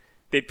be?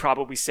 They'd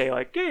probably say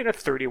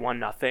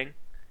 31-0.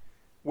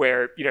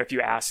 Where, if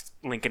you asked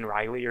Lincoln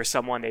Riley or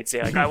someone, they'd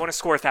say I want to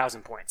score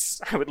 1,000 points.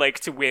 I would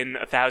like to win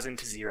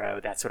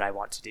 1,000-0. That's what I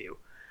want to do.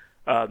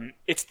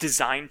 It's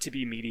designed to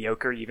be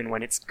mediocre even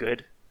when it's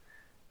good.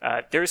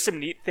 There's some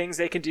neat things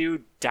they can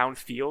do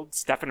downfield.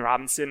 Stephen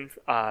Robinson,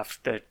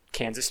 the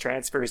Kansas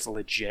transfer, is a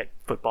legit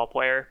football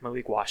player.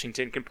 Malik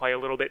Washington can play a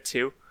little bit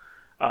too.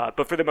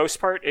 But for the most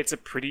part, it's a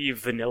pretty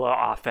vanilla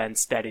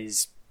offense that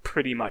is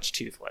pretty much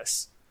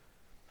toothless.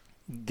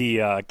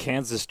 The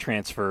Kansas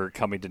transfer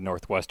coming to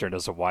Northwestern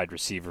as a wide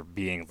receiver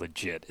being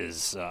legit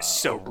is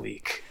so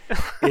bleak.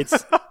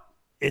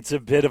 It's a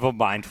bit of a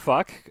mind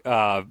fuck,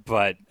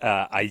 but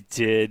I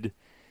did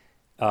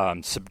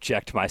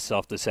subject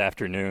myself this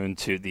afternoon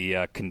to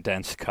the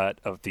condensed cut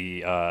of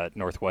the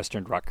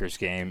Northwestern Rutgers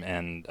game,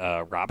 and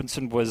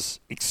Robinson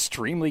was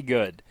extremely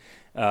good.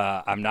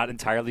 I'm not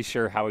entirely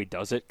sure how he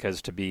does it,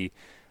 because to be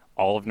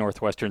all of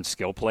Northwestern's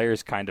skill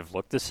players kind of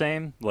look the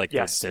same.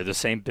 Yes. They're the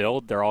same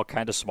build. They're all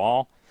kind of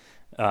small.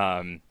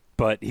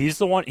 But he's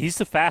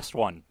the fast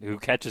one who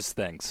catches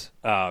things.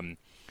 And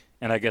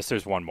I guess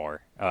there's one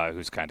more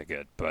who's kind of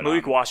good. But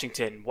Malik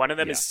Washington. One of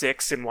them is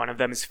 6 and one of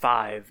them is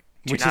 5.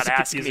 Do not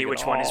ask me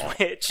which one is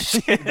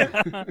which.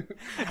 I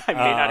may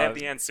not have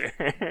the answer.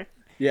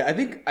 Yeah, I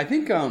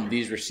think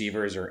these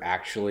receivers are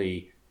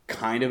actually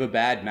kind of a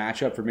bad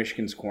matchup for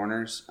Michigan's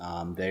corners.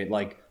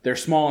 They're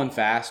small and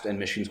fast, and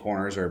Michigan's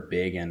corners are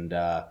big and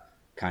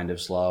kind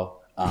of slow.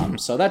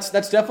 So that's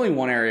definitely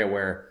one area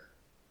where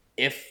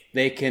if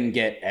they can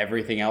get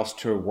everything else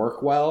to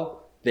work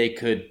well,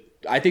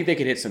 I think they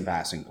could hit some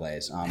passing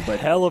plays. But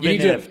hell of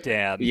an if,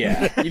 Dan.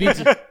 Yeah,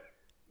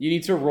 you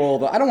need to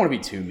roll I don't want to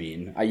be too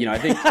mean. I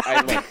think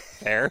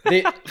fair.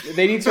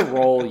 They need to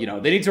roll.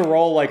 They need to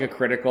roll a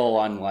critical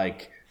on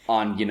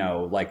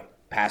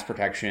pass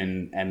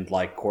protection and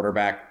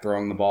quarterback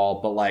throwing the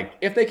ball. But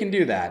if they can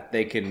do that,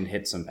 they can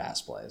hit some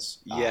pass plays.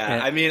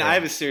 Yeah, I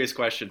have a serious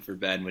question for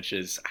Ben, which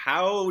is,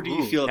 how do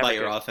you feel about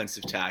your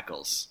offensive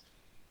tackles?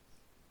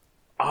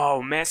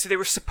 Oh man, so they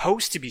were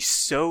supposed to be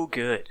so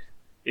good.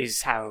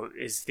 Is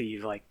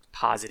the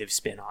positive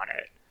spin on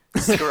it.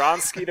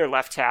 Skoronsky, their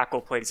left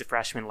tackle, played as a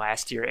freshman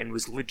last year and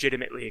was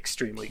legitimately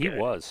extremely good. He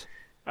was.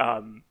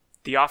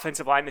 The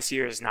offensive line this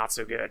year is not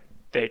so good.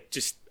 They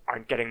just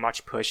aren't getting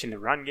much push in the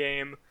run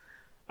game.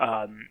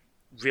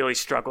 Really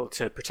struggled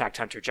to protect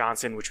Hunter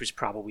Johnson, which was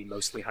probably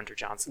mostly Hunter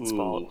Johnson's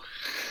fault.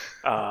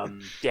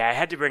 Yeah, I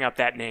had to bring up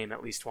that name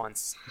at least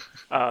once.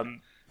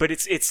 But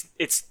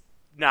it's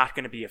not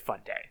going to be a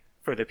fun day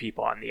for the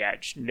people on the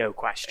edge, no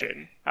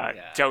question.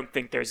 Don't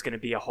think there's going to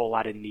be a whole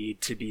lot of need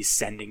to be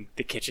sending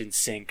the kitchen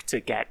sink to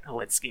get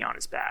Helinski on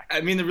his back.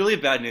 I mean, the really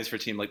bad news for a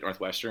team like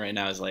Northwestern right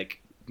now is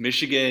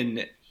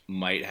Michigan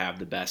might have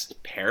the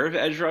best pair of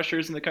edge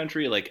rushers in the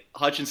country.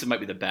 Hutchinson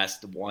might be the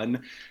best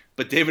one,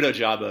 but David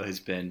Ojabo has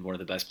been one of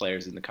the best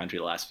players in the country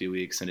the last few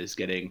weeks and is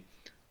getting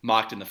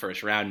mocked in the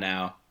first round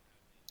now.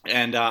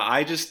 And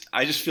I just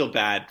feel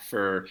bad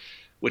for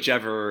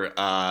whichever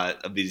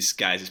of these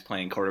guys is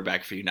playing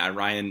quarterback for you now.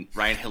 Ryan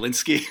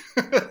Helinski.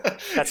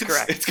 That's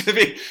correct. It's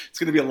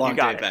gonna be a long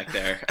day back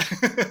there.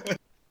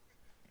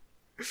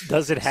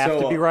 Does it have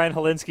to be Ryan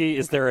Helinski?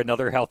 Is there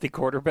another healthy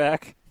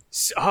quarterback?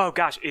 Oh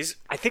gosh,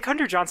 I think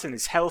Hunter Johnson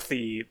is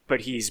healthy,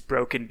 but he's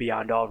broken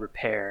beyond all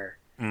repair.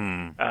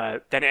 Then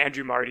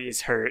Andrew Marty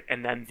is hurt,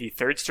 and then the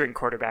third string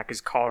quarterback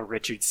is Carl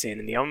Richardson.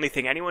 And the only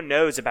thing anyone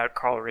knows about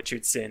Carl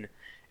Richardson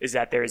is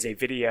that there is a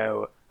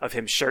video of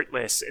him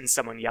shirtless and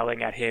someone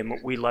yelling at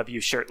him, "We love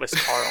you, shirtless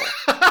Carl."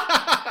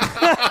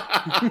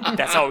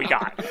 That's all we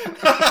got.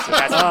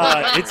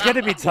 So it's going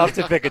to be tough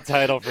to pick a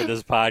title for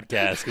this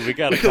podcast because we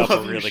got a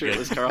couple really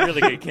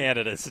good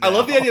candidates now. I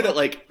love the idea that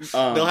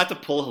they'll have to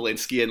pull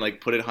Helinski and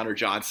put in Hunter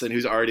Johnson,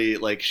 who's already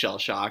shell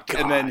shocked,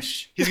 and then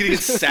he's going to get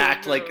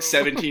sacked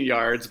 17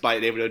 yards by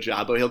David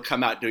Ojabo. He'll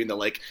come out doing the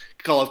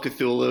Call of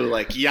Cthulhu,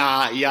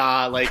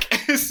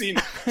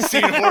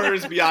 seen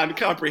horrors beyond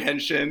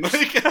comprehension.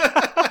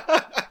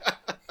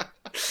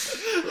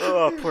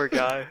 Oh, poor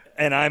guy.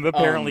 And I'm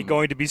apparently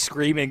going to be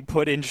screaming,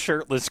 "Put in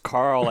shirtless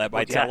Carl" at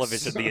my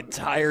television the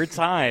entire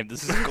time.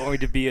 This is going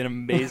to be an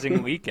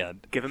amazing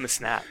weekend. Give him a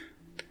snap.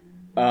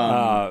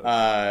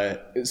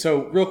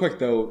 So real quick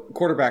though,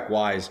 quarterback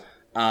wise,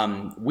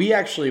 we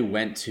actually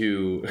went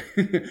to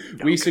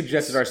we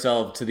suggested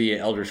ourselves to the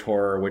Eldritch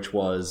Horror, which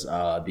was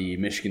the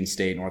Michigan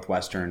State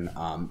Northwestern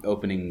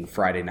opening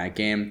Friday night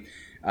game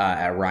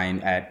at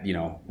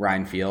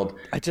Ryan Field.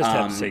 I just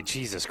have to say,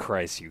 Jesus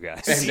Christ, you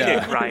guys!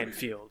 Scenic Ryan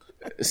Field.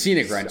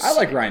 Scenic Ryan. I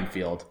like Ryan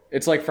Field.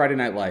 It's like Friday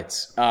Night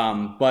Lights.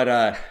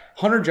 But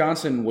Hunter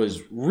Johnson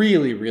was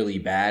really, really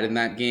bad in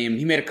that game.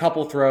 He made a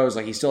couple throws.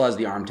 He still has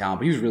the arm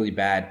talent, but he was really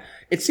bad.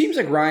 It seems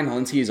like Ryan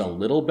Helinski is a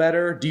little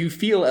better. Do you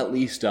feel at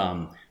least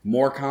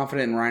more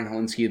confident in Ryan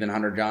Helinski than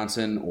Hunter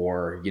Johnson?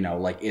 Or,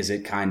 is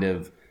it kind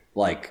of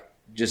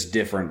just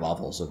different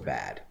levels of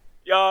bad?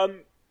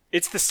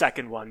 It's the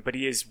second one, but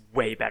he is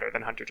way better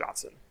than Hunter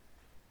Johnson.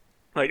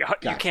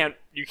 Gotcha.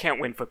 You can't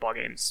win football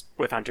games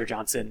with Hunter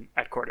Johnson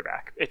at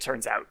quarterback, it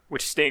turns out,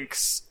 which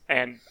stinks.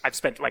 And I've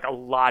spent a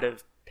lot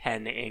of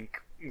pen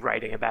ink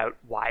writing about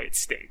why it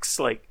stinks.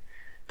 The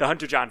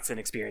Hunter Johnson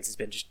experience has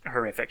been just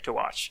horrific to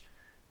watch.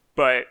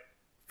 But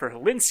for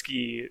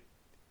Helinski,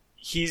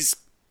 he's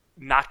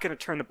not going to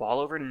turn the ball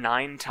over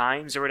 9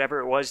 times or whatever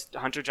it was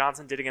Hunter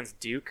Johnson did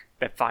against Duke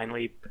that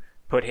finally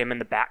put him in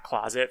the back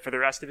closet for the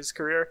rest of his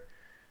career.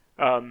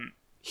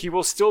 He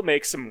will still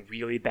make some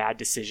really bad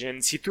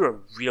decisions. He threw a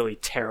really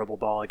terrible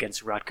ball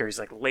against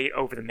Rutgers, late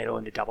over the middle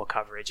into double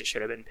coverage. It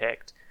should have been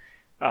picked.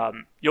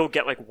 You'll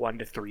get 1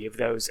 to 3 of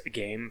those a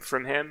game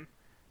from him.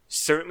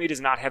 Certainly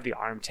does not have the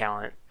arm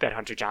talent that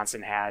Hunter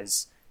Johnson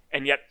has,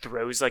 and yet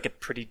throws a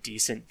pretty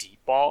decent deep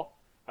ball.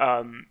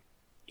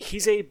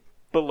 He's a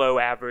below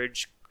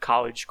average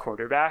college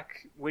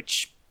quarterback,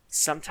 which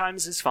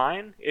sometimes is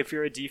fine if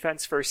you're a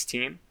defense first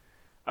team.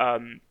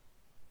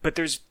 But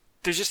there's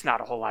just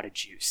not a whole lot of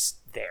juice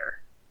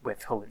there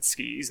with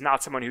Helinski. He's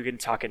not someone who can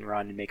tuck and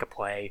run and make a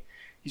play.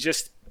 He's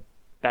just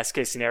best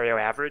case scenario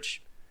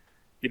average.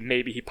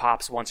 Maybe he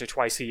pops once or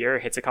twice a year,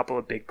 hits a couple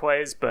of big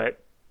plays,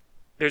 but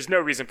there's no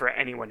reason for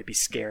anyone to be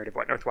scared of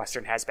what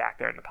Northwestern has back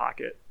there in the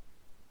pocket.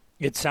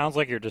 It sounds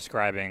like you're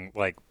describing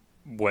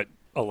what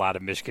a lot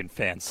of Michigan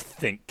fans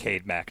think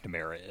Cade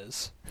McNamara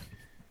is.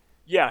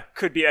 Yeah,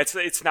 could be.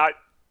 It's not.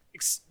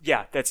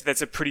 Yeah,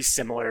 that's a pretty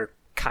similar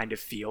kind of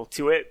feel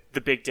to it.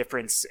 The big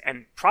difference,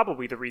 and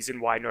probably the reason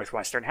why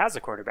Northwestern has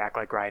a quarterback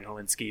like Ryan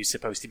Helinski, who's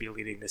supposed to be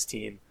leading this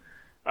team,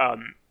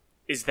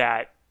 is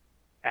that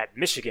at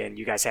Michigan,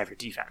 you guys have your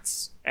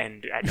defense.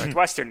 And at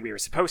Northwestern, we were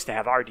supposed to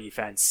have our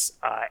defense,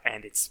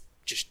 and it's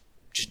just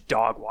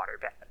dog water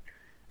bad.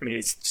 I mean,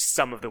 it's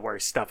some of the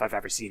worst stuff I've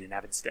ever seen in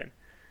Evanston.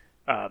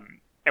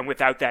 And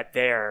without that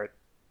there,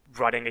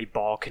 running a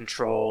ball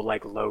control,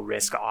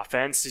 low-risk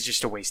offense is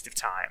just a waste of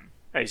time.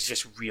 There's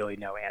just really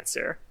no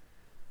answer.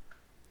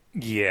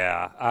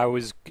 Yeah,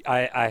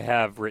 I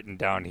have written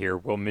down here,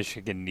 will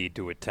Michigan need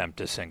to attempt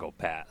a single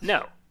pass?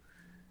 No.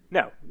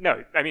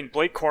 I mean,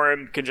 Blake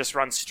Corum can just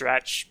run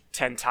stretch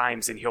 10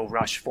 times and he'll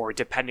rush for,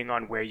 depending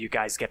on where you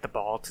guys get the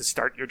ball to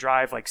start your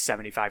drive,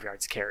 75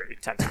 yards carry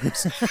 10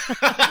 times.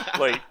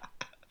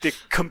 The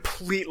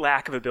complete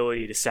lack of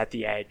ability to set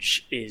the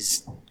edge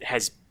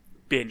has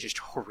been just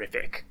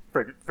horrific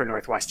for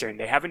Northwestern.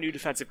 They have a new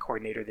defensive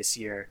coordinator this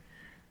year.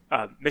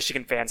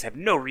 Michigan fans have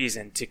no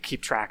reason to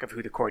keep track of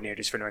who the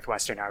coordinators for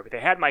Northwestern are, but they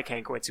had Mike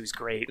Hankwitz, who's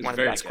great, one of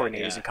the best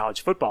coordinators in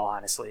college football,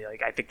 honestly.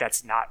 I think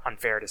that's not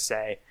unfair to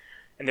say.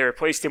 And they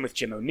replaced him with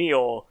Jim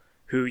O'Neill,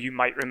 who you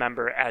might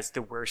remember as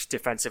the worst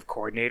defensive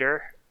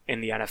coordinator in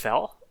the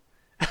NFL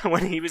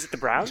when he was at the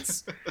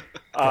Browns.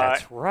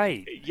 That's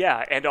right.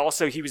 Yeah, and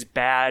also he was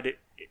bad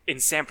in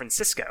San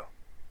Francisco.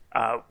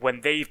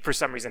 When they, for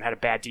some reason, had a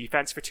bad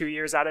defense for 2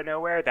 years out of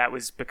nowhere, that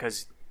was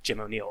because Jim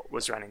O'Neill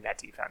was running that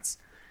defense.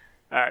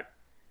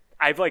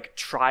 I've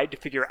tried to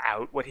figure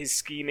out what his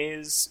scheme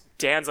is.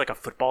 Dan's a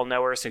football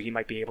knower, so he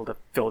might be able to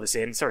fill this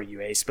in. Sorry,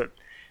 you Ace, but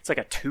it's a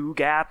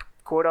 2-gap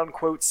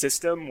quote-unquote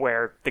system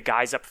where the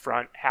guys up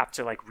front have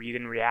to like read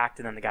and react,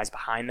 and then the guys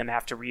behind them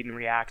have to read and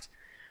react.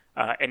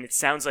 And it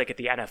sounds like at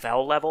the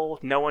NFL level,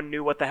 no one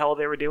knew what the hell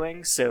they were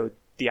doing. So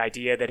the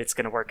idea that it's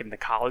going to work in the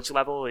college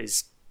level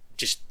is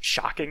just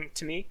shocking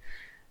to me.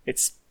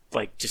 It's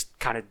like just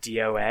kind of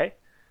DOA.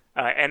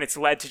 And it's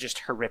led to just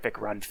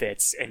horrific run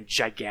fits and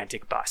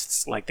gigantic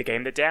busts. Like the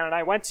game that Dan and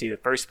I went to, the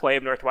first play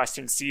of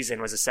Northwestern's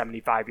season was a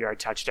 75-yard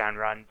touchdown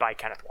run by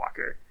Kenneth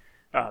Walker.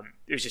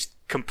 It was just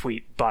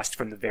complete bust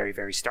from the very,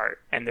 very start.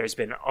 And there's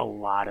been a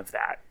lot of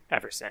that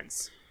ever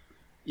since.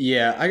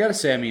 Yeah, I got to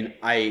say, I mean,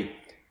 I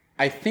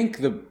think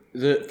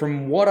the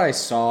from what I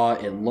saw,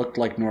 it looked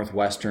like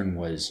Northwestern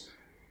was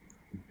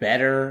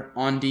better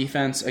on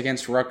defense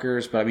against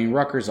Rutgers. But, I mean,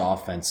 Rutgers'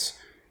 offense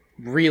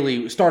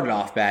really started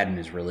off bad and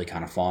has really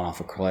kind of fallen off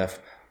a cliff.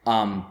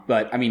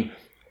 But I mean,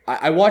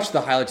 I watched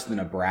the highlights of the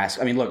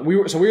Nebraska. I mean, look, we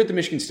were at the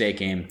Michigan State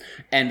game,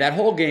 and that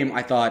whole game,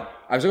 I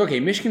was like, okay,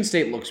 Michigan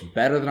State looks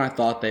better than I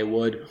thought they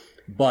would,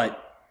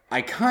 but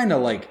I kind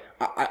of like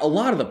a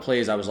lot of the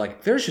plays. I was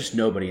like, there's just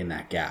nobody in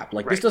that gap.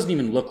 Like, right. This doesn't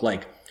even look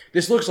like.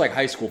 This looks like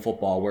high school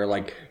football, where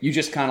like you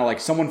just kind of like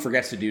someone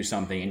forgets to do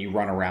something and you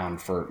run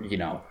around for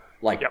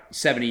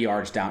 70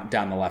 yards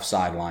down the left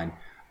sideline.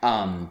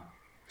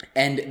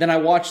 And then I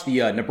watched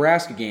the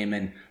Nebraska game,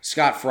 and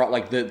Scott Frost,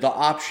 like the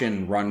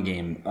option run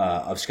game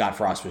of Scott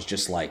Frost was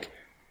just like,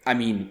 I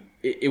mean,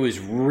 it was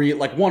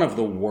like one of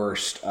the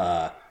worst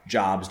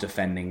jobs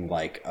defending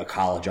like a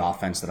college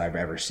offense that I've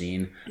ever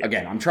seen. Yep.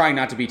 Again, I'm trying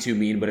not to be too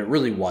mean, but it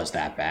really was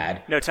that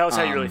bad. No, tell us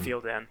how you really feel,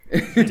 Dan.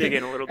 Dig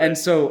in a little bit. And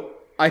so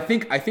I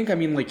think I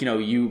mean, like,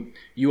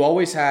 you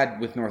always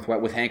had with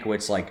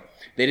Hankwitz, like,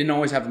 they didn't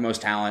always have the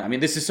most talent. I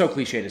mean, this is so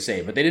cliche to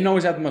say, but they didn't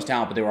always have the most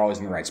talent, but they were always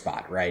in the right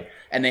spot, right?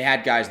 And they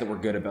had guys that were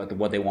good about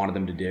what they wanted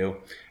them to do.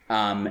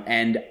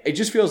 And it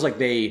just feels like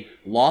they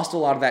lost a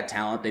lot of that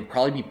talent. They'd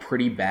probably be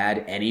pretty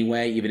bad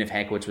anyway, even if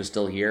Hankwitz was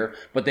still here.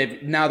 But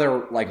now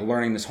they're like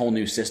learning this whole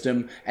new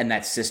system, and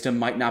that system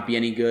might not be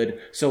any good.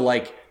 So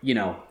like,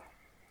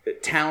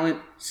 talent,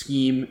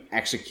 scheme,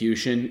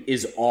 execution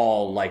is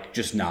all like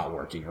just not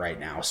working right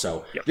now.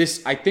 So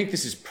I think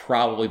this is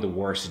probably the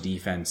worst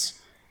defense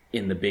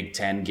in the Big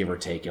Ten, give or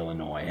take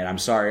Illinois. And I'm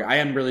sorry, I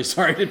am really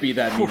sorry to be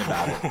that mean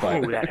about it,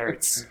 but that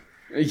hurts.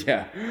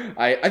 Yeah,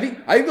 I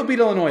think they'll beat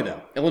Illinois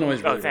though. Illinois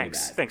is really,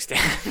 thanks. really bad.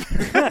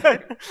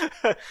 Thanks,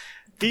 Dan.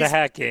 The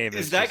hat game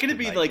is that going to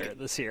be like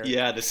this year?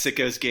 Yeah, the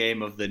sickos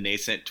game of the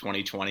nascent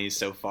 2020s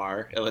so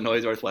far.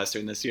 Illinois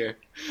Northwestern this year.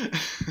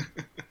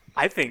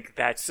 I think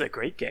that's a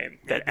great game.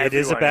 It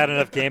is a bad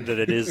enough game that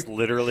it is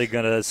literally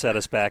going to set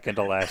us back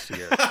into last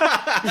year. These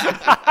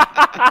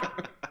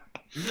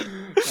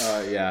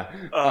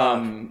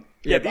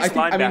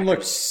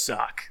linebackers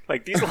suck.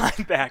 Like, these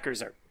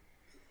linebackers are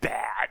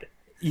bad.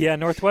 Yeah,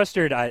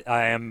 Northwestern,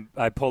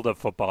 I pulled up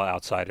Football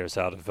Outsiders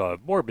out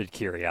of morbid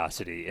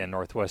curiosity, and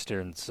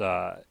Northwestern's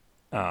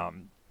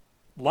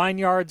line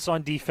yards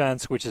on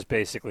defense, which is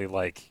basically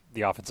like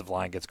the offensive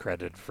line gets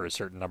credited for a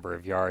certain number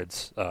of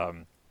yards,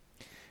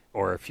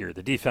 or if you're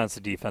the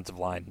defensive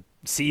line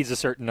cedes a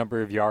certain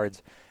number of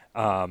yards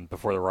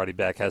before the running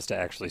back has to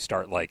actually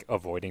start like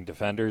avoiding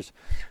defenders.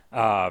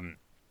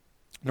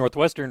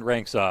 Northwestern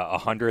ranks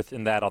 100th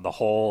in that on the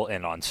whole,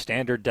 and on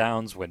standard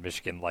downs when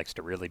Michigan likes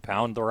to really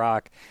pound the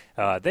rock,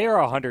 they are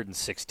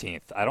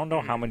 116th. I don't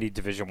know how many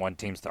Division I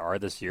teams there are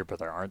this year, but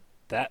there aren't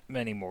that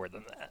many more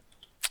than that.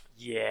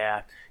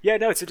 Yeah,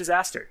 no, it's a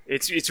disaster.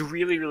 It's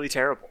really, really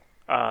terrible.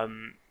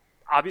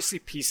 Obviously,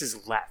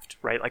 pieces left,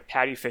 right? Like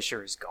Patty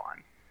Fisher is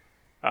gone,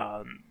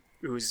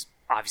 who's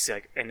obviously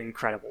like an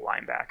incredible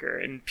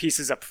linebacker, and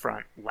pieces up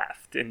front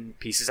left, and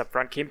pieces up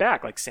front came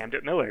back, like Sam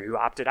Miller, who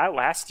opted out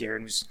last year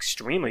and was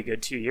extremely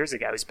good 2 years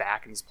ago. He's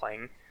back and he's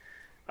playing.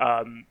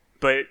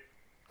 But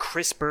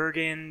Chris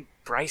Bergen,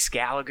 Bryce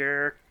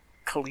Gallagher,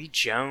 Khalid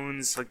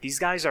Jones, like these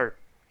guys are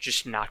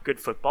just not good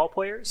football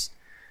players,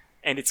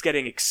 and it's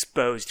getting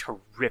exposed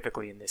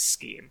horrifically in this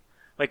scheme.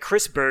 Like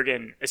Chris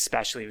Bergen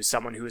especially was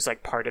someone who was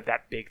like part of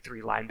that big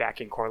three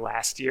linebacking core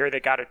last year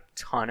that got a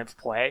ton of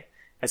play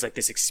as like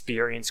this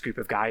experienced group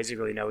of guys who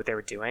really know what they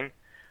were doing.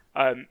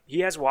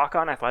 He has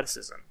walk-on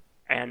athleticism.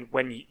 And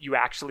when you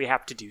actually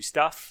have to do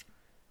stuff,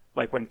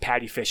 like when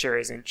Patty Fisher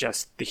isn't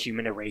just the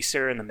human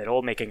eraser in the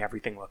middle making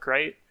everything look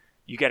right,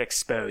 you get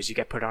exposed, you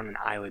get put on an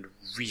island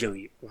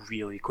really,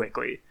 really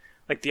quickly.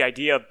 Like the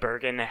idea of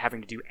Bergen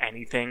having to do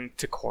anything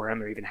to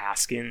Corum or even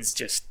Haskins,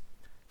 just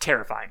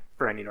terrifying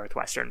for any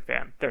Northwestern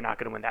fan. They're not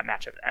going to win that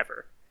matchup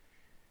ever.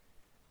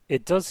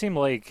 It does seem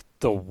like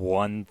the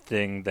one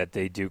thing that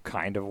they do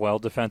kind of well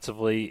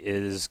defensively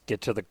is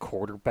get to the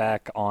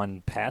quarterback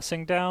on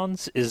passing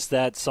downs. Is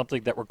that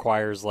something that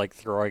requires like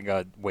throwing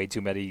way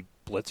too many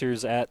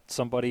blitzers at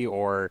somebody,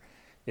 or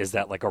is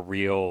that like a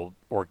real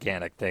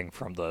organic thing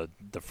from the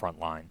front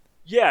line?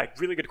 Yeah,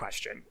 really good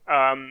question.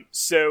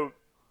 So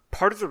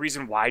part of the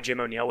reason why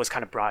Jim O'Neill was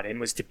kind of brought in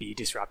was to be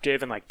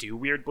disruptive and like do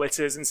weird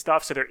blitzes and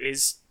stuff. So there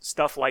is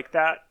stuff like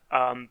that.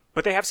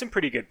 But they have some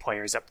pretty good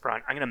players up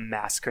front. I'm going to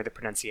massacre the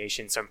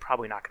pronunciation, so I'm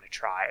probably not going to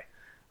try.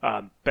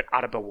 But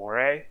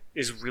Adebawore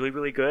is really,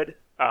 really good.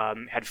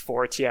 had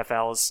 4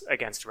 TFLs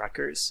against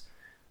Rutgers.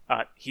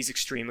 He's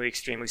extremely,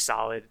 extremely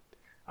solid.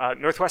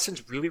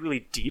 Northwestern's really,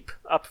 really deep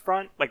up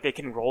front. Like, they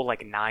can roll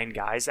like 9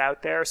 guys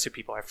out there, so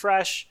people are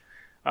fresh.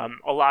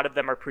 A lot of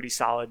them are pretty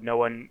solid. No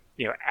one,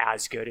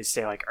 as good as,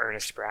 say, like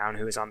Ernest Brown,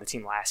 who was on the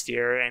team last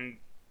year and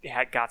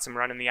had got some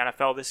run in the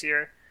NFL this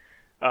year.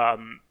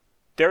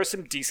 There are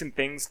some decent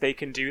things they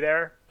can do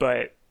there,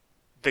 but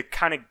the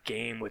kind of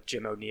game with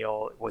Jim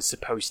O'Neill was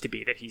supposed to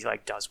be that he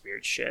like does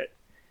weird shit,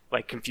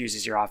 like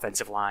confuses your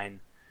offensive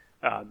line.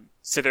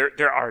 So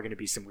there are going to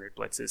be some weird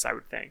blitzes, I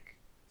would think,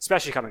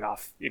 especially coming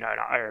off,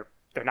 or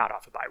they're not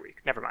off a bye week.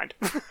 Never mind.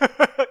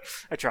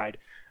 I tried.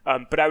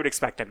 But I would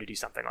expect them to do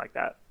something like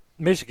that.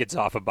 Michigan's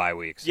off a bye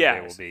week. So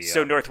yeah. They will be,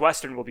 so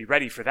Northwestern will be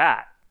ready for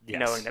that, yes.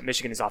 knowing that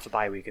Michigan is off a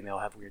bye week and they'll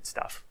have weird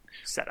stuff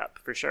set up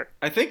for sure.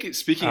 I think,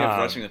 speaking of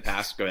rushing the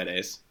pass, go ahead,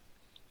 Ace.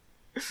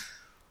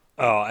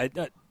 Oh,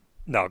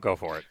 no, go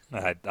for it.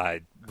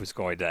 I was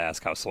going to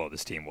ask how slow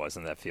this team was,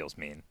 and that feels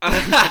mean.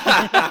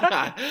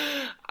 I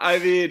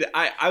mean,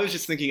 I was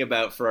just thinking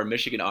about, for our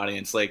Michigan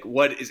audience, like,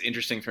 what is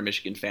interesting for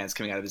Michigan fans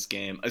coming out of this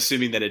game,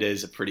 assuming that it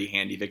is a pretty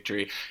handy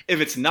victory.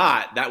 If it's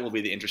not, that will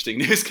be the interesting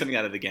news coming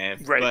out of the game.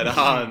 Right. But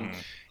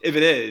if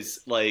it is,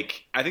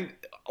 like, I think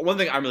one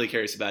thing I'm really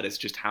curious about is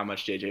just how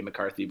much J.J.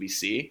 McCarthy we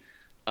see.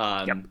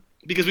 Yep.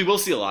 Because we will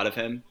see a lot of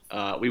him.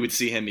 We would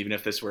see him even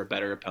if this were a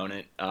better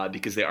opponent,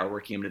 because they are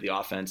working him to the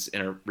offense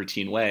in a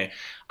routine way.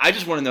 I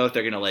just want to know if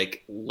they're going to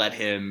like let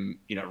him,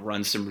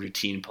 run some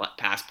routine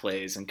pass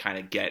plays and kind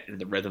of get in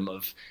the rhythm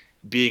of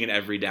being an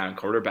every down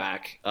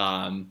quarterback,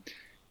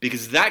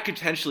 because that could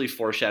potentially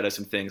foreshadow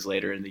some things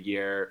later in the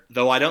year.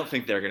 Though I don't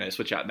think they're going to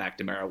switch out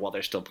McNamara while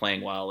they're still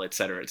playing well, et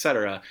cetera, et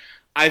cetera.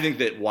 I think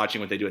that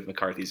watching what they do with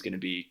McCarthy is going to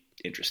be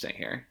interesting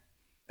here.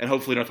 And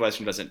hopefully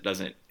Northwestern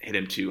doesn't hit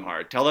him too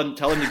hard. Tell them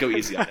to go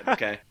easy on him,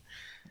 okay?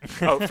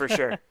 Oh, for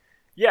sure.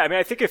 Yeah, I mean,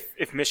 I think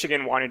if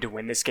Michigan wanted to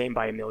win this game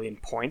by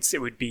 1,000,000 points,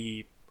 it would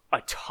be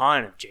a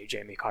ton of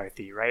J.J.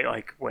 McCarthy, right?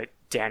 Like what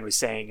Dan was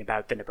saying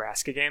about the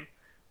Nebraska game,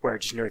 where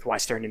just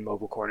Northwestern and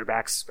mobile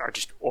quarterbacks are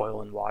just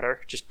oil and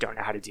water, just don't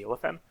know how to deal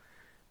with them.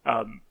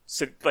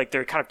 So, like,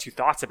 there are kind of two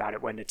thoughts about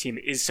it when the team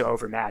is so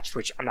overmatched,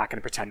 which I'm not going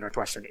to pretend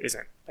Northwestern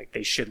isn't. Like,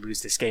 they should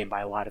lose this game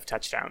by a lot of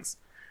touchdowns,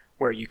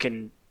 where you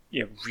can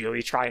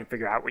really try and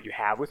figure out what you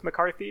have with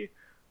McCarthy,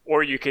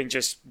 or you can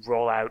just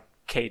roll out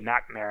Cade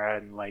McNamara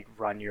and like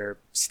run your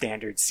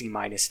standard C-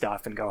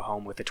 stuff and go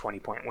home with a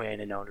 20-point win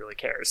and no one really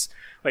cares.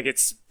 Like,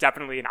 it's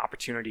definitely an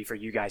opportunity for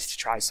you guys to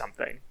try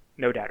something.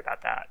 No doubt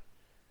about that.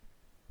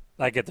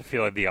 I get the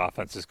feeling the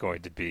offense is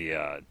going to be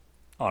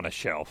on a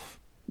shelf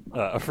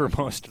for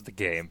most of the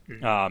game.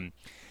 Mm-hmm.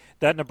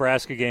 That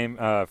Nebraska game,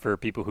 for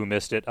people who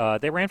missed it,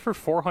 they ran for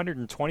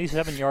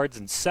 427 yards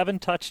and 7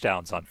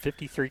 touchdowns on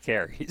 53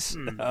 carries.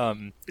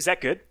 Is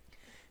that good?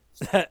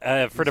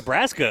 For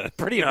Nebraska,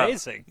 pretty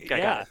amazing.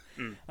 Yeah.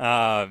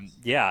 That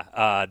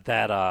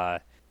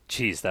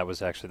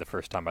was actually the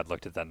first time I'd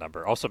looked at that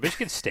number. Also,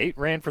 Michigan State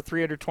ran for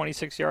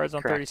 326 yards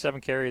on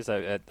 37 carries.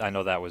 I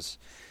know that was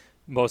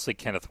mostly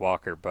Kenneth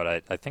Walker,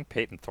 but I think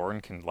Peyton Thornton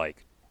can,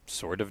 like,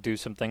 sort of do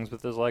some things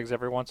with his legs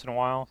every once in a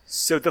while.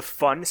 So the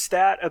fun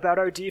stat about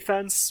our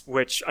defense,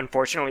 which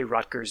unfortunately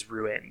Rutgers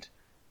ruined,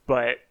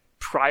 but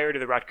prior to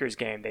the Rutgers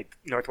game,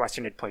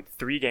 Northwestern had played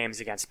 3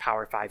 games against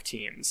Power 5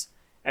 teams.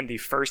 And the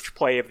first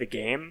play of the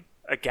game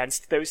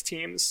against those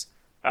teams,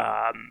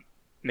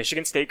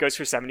 Michigan State goes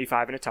for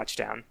 75 and a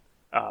touchdown.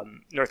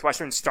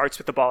 Northwestern starts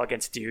with the ball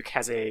against Duke,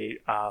 has a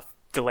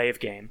delay of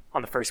game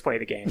on the first play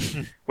of the game.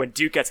 When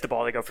Duke gets the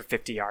ball, they go for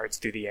 50 yards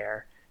through the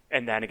air.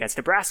 And then against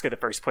Nebraska, the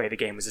first play of the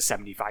game was a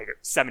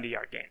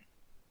 70-yard game.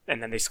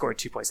 And then they scored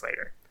 2 plays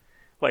later.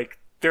 Like,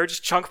 there are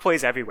just chunk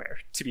plays everywhere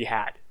to be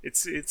had.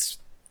 It's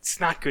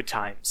not good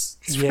times.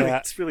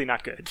 It's really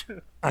not good.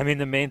 I mean,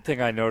 the main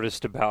thing I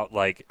noticed about,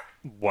 like,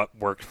 what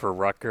worked for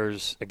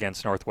Rutgers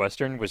against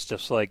Northwestern was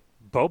just, like,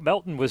 Bo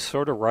Melton was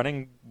sort of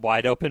running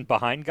wide open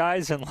behind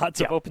guys in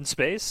lots of open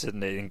space,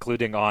 and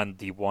including on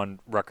the one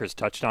Rutgers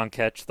touchdown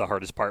catch. The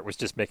hardest part was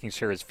just making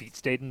sure his feet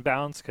stayed in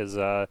bounds because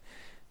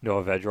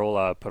Noah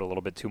Vedral put a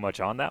little bit too much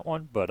on that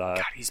one. But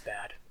God, he's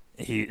bad.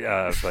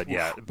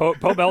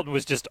 Bo Melton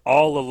was just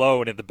all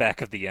alone in the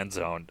back of the end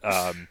zone,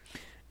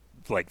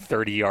 like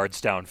 30 yards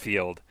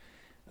downfield.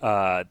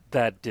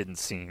 That didn't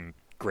seem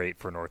great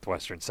for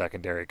Northwestern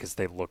secondary because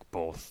they look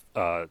both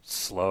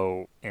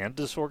slow and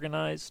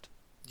disorganized.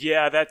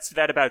 Yeah,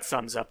 that about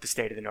sums up the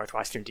state of the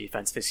Northwestern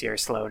defense this year: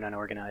 slow and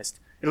unorganized.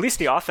 At least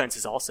the offense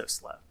is also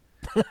slow.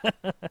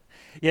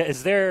 Yeah,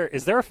 is there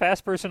a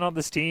fast person on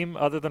this team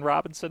other than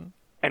Robinson?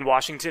 And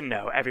Washington,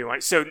 no, everyone.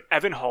 So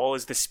Evan Hull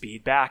is the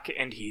speed back,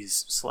 and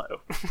he's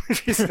slow.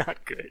 He's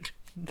not good.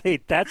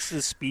 Wait, that's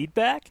the speed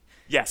back?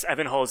 Yes,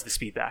 Evan Hull is the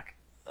speed back.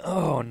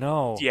 Oh,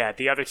 no. Yeah,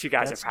 the other 2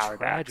 guys That's are power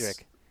tragic.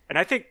 backs. And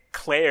I think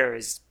Claire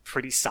is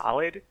pretty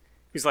solid.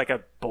 He's like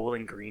a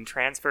Bowling Green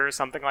transfer or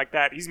something like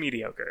that. He's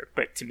mediocre,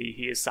 but to me,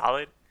 he is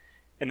solid.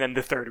 And then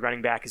the third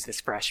running back is this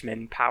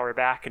freshman power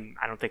back, and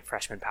I don't think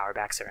freshman power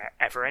backs are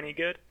ever any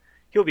good.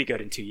 He'll be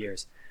good in 2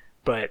 years.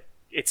 But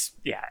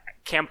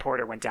Cam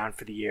Porter went down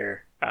for the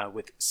year.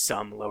 with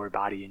some lower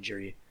body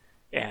injury,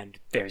 and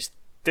there's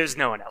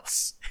no one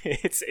else.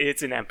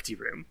 It's an empty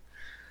room.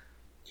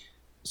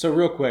 So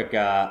real quick,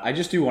 I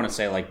just do want to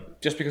say,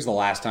 like, just because the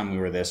last time we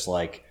were this,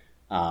 like,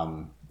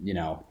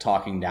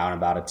 talking down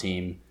about a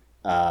team,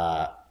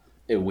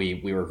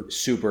 we were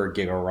super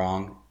giga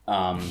wrong.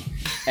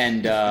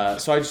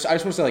 So I just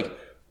want to say, like,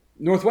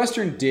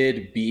 Northwestern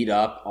did beat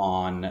up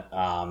on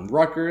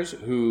Rutgers,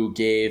 who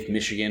gave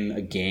Michigan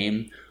a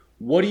game.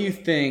 What do you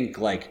think,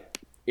 like,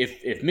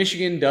 if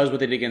Michigan does what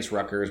they did against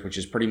Rutgers, which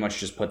is pretty much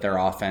just put their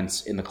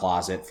offense in the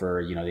closet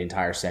for, the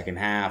entire second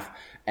half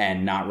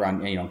and not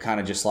run, kind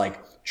of just like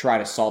try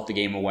to salt the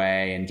game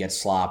away and get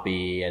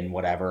sloppy and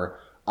whatever.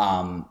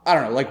 I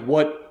don't know, like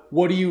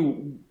what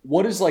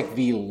is like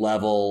the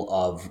level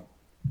of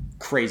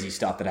crazy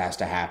stuff that has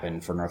to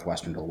happen for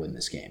Northwestern to win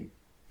this game?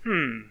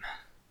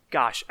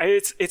 Gosh,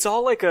 it's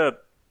all like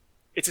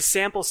it's a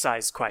sample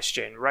size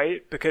question,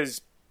 right?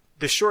 Because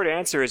the short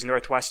answer is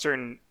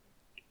Northwestern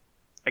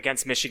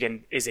against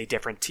Michigan is a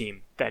different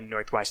team than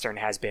Northwestern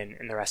has been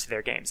in the rest of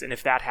their games. And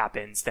if that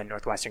happens, then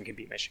Northwestern can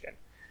beat Michigan.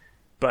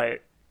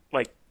 But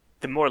like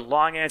the more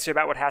long answer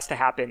about what has to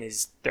happen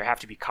is there have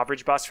to be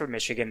coverage busts for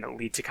Michigan that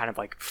lead to kind of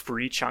like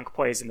free chunk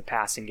plays in the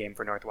passing game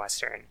for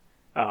Northwestern.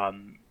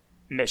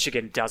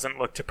 Michigan doesn't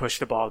look to push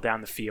the ball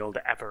down the field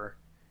ever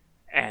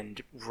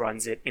and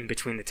runs it in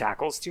between the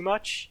tackles too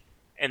much.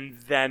 And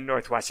then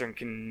Northwestern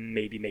can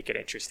maybe make it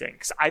interesting.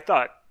 Because I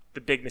thought the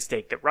big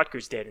mistake that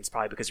Rutgers did, and it's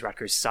probably because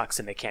Rutgers sucks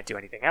and they can't do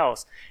anything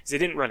else, is they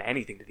didn't run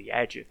anything to the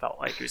edge. It felt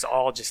like it was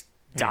all just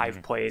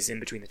dive plays in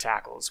between the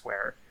tackles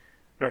where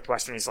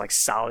Northwestern is like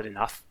solid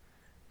enough.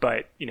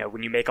 But,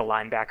 when you make a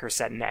linebacker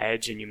set an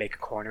edge and you make a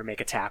corner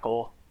make a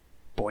tackle,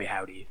 boy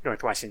howdy,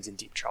 Northwestern's in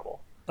deep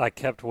trouble. I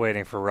kept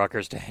waiting for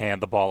Rutgers to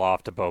hand the ball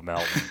off to Bo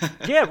Melton.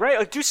 Yeah, right.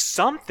 Like, do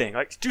something.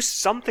 Like, do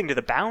something to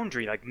the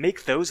boundary. Like,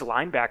 make those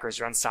linebackers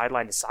run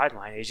sideline to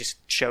sideline. They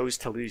just chose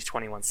to lose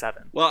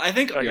 21-7. Well, I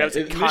think that was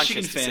a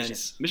Michigan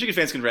decision.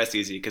 fans can rest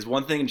easy because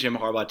one thing Jim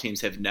Harbaugh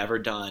teams have never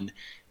done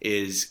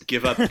is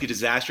give up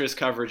disastrous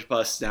coverage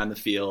busts down the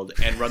field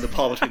and run the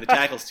ball between the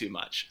tackles too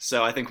much.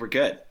 So I think we're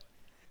good.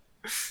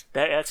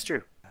 That's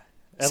true.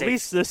 At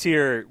least this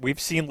year, we've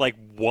seen like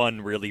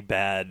one really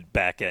bad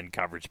back-end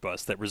coverage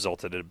bust that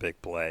resulted in a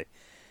big play.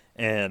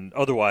 And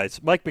otherwise,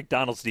 Mike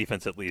McDonald's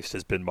defense at least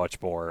has been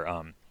much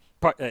more,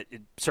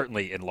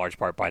 certainly in large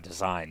part by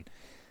design,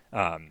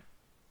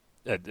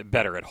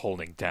 better at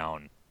holding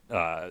down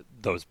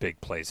those big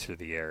plays through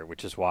the air,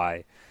 which is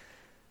why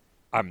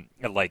I'm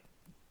like,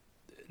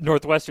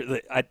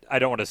 Northwestern, I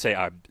don't want to say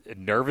I'm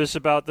nervous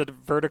about the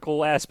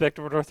vertical aspect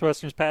of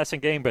Northwestern's passing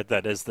game, but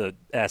that is the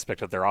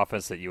aspect of their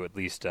offense that you at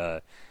least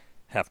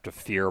have to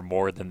fear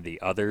more than the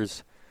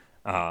others.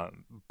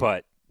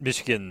 But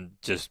Michigan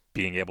just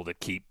being able to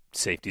keep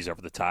safeties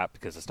over the top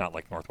because it's not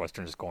like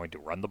Northwestern is going to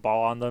run the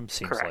ball on them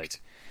seems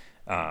Correct.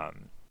 like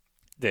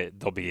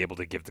they'll be able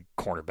to give the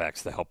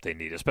cornerbacks the help they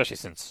need, especially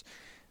since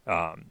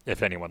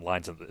if anyone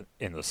lines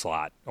in the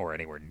slot or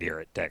anywhere near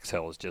it, Dax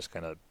Hill is just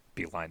going to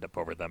be lined up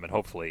over them and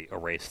hopefully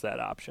erase that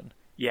option.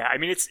 Yeah, I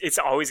mean, it's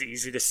always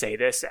easy to say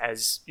this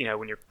as,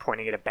 when you're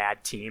pointing at a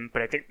bad team,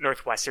 but I think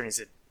Northwestern is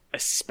an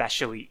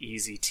especially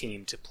easy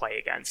team to play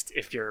against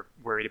if you're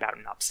worried about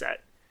an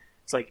upset.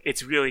 It's like,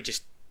 it's really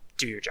just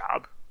do your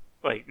job.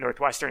 Like,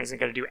 Northwestern isn't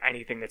going to do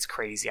anything that's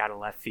crazy out of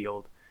left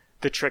field.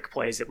 The trick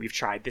plays that we've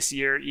tried this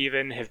year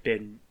even have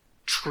been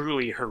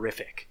truly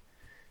horrific.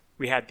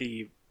 We had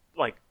the,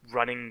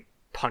 running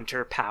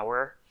punter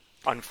power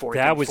on 4th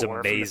that and was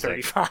 4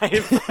 amazing. From the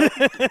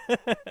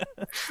 35,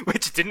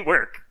 which didn't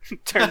work.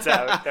 Turns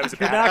out that was a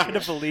bad You're not idea.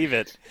 going to believe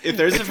it. If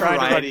there's a trying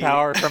variety, to run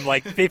power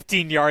from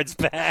 15 yards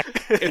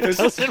back, it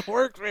doesn't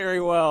work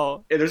very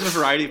well. If there's a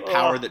variety of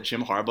power that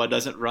Jim Harbaugh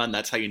doesn't run,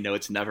 that's how you know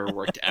it's never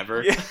worked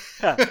ever.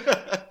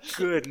 Yeah.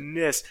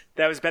 Goodness,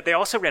 that was bad. They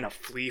also ran a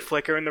flea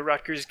flicker in the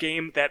Rutgers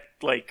game that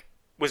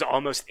was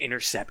almost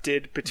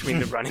intercepted between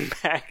the running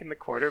back and the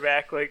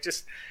quarterback.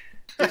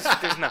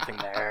 There's nothing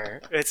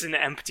there. It's an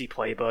empty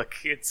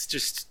playbook. It's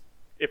just,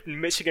 if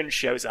Michigan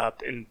shows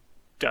up and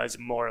does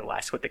more or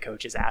less what the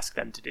coaches ask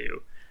them to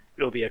do,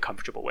 it'll be a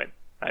comfortable win.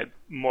 I'm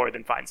more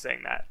than fine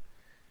saying that.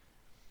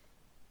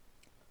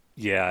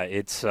 Yeah,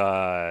 it's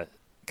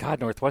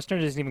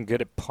Northwestern isn't even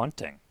good at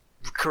punting.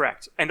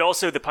 Correct. And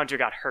also the punter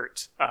got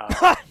hurt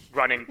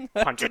running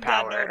punter Did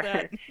not know power.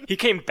 that. He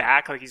came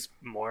back, he's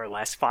more or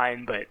less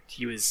fine, but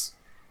he was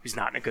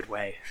not in a good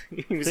way.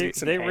 He was in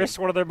some They pain. risked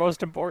one of their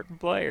most important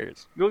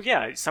players. Well,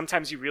 yeah,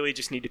 sometimes you really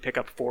just need to pick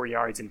up 4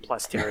 yards in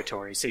plus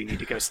territory, so you need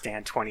to go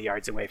stand 20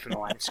 yards away from the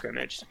line of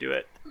scrimmage to do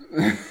it.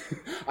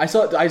 I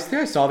think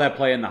I saw that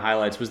play in the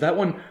highlights. Was that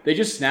one they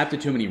just snapped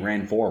it to him and he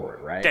ran forward,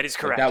 right? That is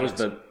correct. That was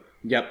yes. the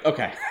Yep.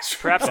 Okay.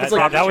 Perhaps that was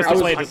was the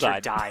play punter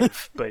design.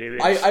 dive, but it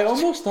was, I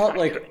almost thought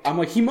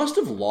he must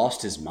have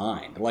lost his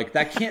mind.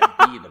 That can't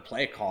be the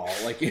play call.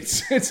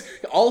 It's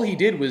all he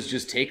did was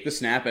just take the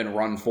snap and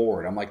run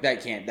forward. I'm like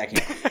that can't.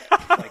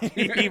 Like,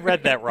 He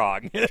read that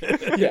wrong.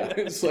 yeah,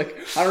 it's like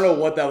I don't know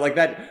what that like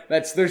that.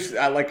 That's there's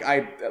like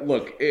I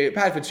look.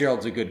 Pat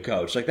Fitzgerald's a good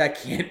coach. Like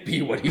that can't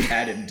be what he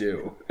had him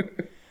do.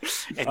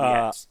 And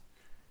yes,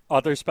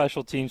 Other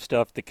special team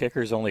stuff. The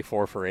kicker's only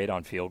 4 for 8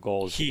 on field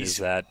goals. he's Is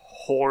that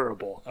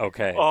horrible.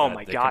 okay? Oh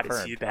my God,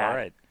 confirmed. is he bad? All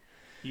right.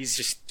 He's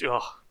just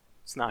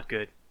it's not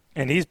good.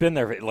 And he's been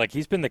there. Like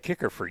he's been the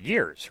kicker for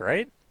years,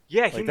 right?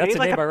 Yeah, he That's made a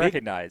like name I a big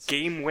recognize.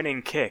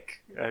 game-winning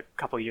kick a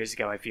couple years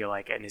ago, I feel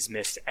like, and has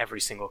missed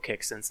every single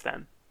kick since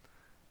then.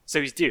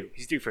 So he's due.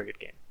 He's due for a good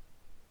game.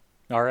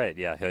 All right,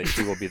 yeah,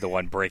 he will be the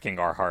one breaking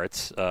our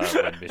hearts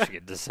when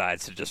Michigan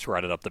decides to just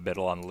run it up the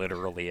middle on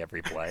literally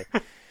every play,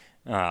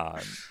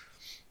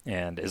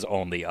 and is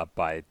only up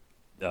by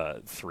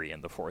 3 in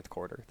the fourth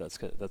quarter. That's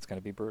going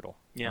to be brutal.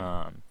 Yeah.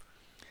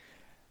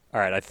 All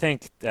right, I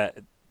think that.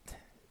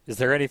 Is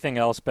there anything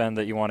else, Ben,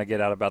 that you want to get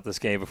out about this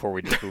game before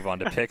we just move on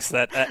to picks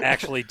that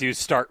actually do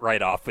start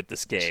right off with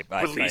this game?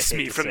 Release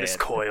me from this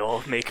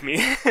coil. Make me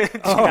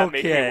not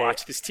make me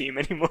watch this team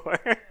anymore.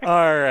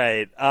 All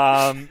right.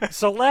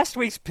 So last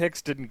week's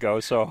picks didn't go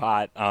so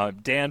hot.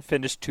 Dan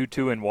finished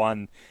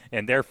 2-2-1,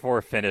 and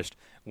therefore finished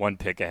 1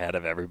 pick ahead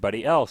of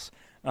everybody else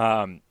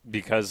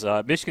because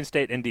Michigan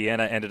State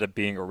Indiana ended up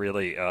being a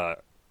really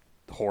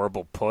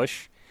horrible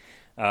push.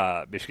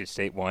 Michigan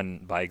State won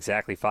by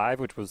exactly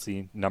 5, which was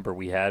the number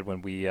we had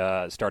when we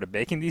started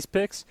making these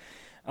picks.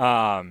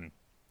 Our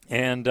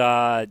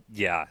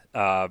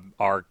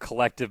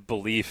collective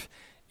belief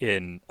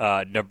in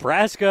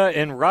Nebraska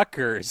and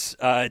Rutgers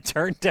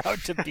turned out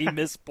to be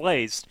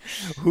misplaced.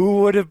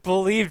 Who would have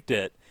believed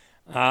it?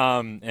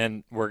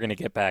 And we're going to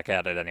get back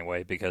at it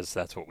anyway because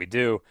that's what we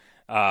do.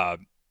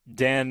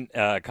 Dan,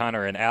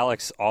 Connor, and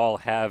Alex all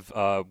have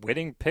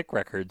winning pick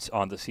records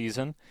on the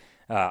season.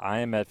 I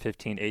am at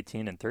 15,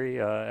 18, and 3.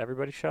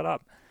 Everybody shut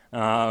up.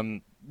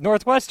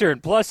 Northwestern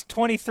plus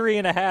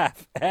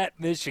 23.5 at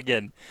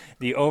Michigan.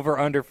 The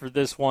over-under for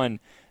this one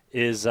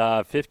is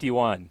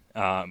 51,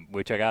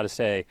 which I got to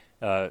say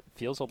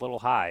feels a little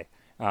high.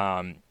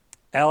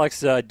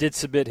 Alex did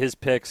submit his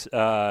picks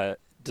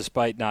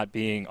despite not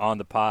being on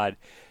the pod.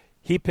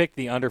 He picked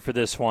the under for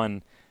this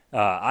one.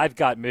 I've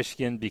got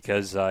Michigan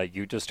because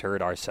you just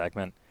heard our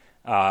segment.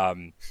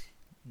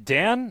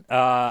 Dan,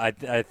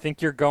 I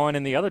think you're going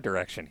in the other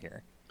direction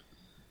here.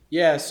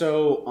 Yeah,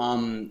 so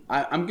I'm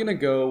going to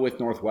go with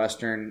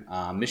Northwestern.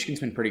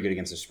 Michigan's been pretty good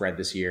against the spread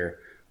this year,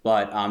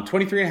 but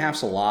 23.5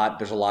 is a lot.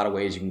 There's a lot of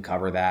ways you can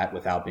cover that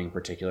without being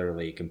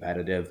particularly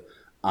competitive.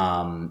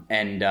 Look,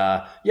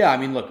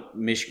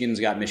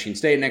 Michigan's got Michigan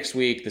State next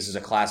week. This is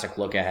a classic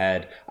look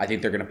ahead. I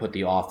think they're going to put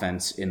the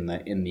offense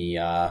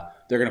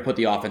they're going to put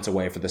the offense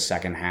away for the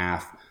second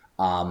half.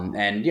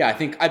 I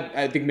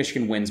think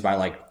Michigan wins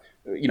by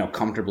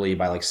comfortably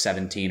by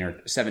 17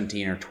 or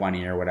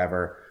 20 or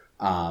whatever.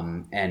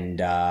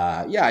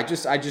 I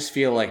just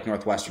feel like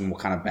Northwestern will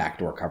kind of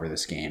backdoor cover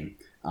this game.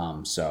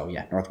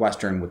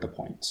 Northwestern with the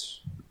points.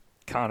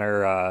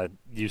 Connor,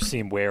 you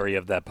seem wary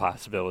of that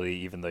possibility,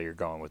 even though you're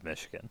going with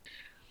Michigan.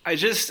 I'm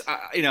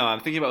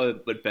thinking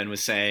about what Ben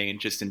was saying, and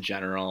just in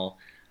general,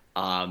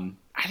 I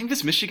think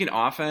this Michigan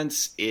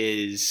offense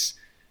is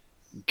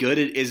good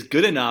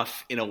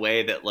enough in a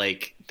way that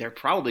they're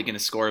probably going to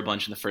score a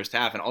bunch in the first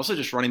half, and also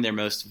just running their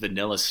most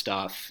vanilla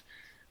stuff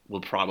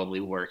will probably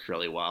work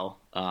really well.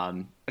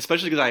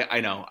 Especially because I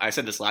know I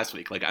said this last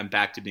week, I'm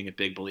back to being a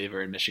big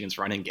believer in Michigan's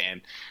running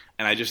game,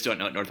 and I just don't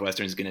know what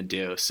Northwestern is going to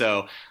do.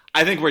 So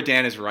I think where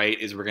Dan is right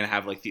is we're going to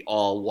have the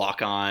all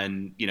walk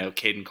on,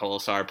 Caden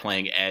Colasar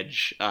playing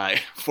edge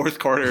fourth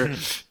quarter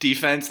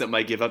defense that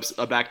might give up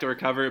a backdoor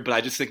cover, but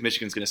I just think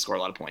Michigan's going to score a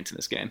lot of points in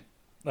this game.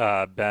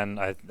 Ben,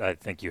 I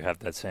think you have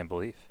that same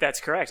belief.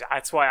 That's correct.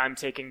 That's why I'm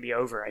taking the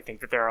over. I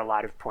think that there are a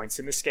lot of points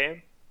in this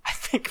game. I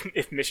think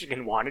if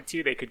Michigan wanted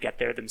to, they could get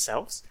there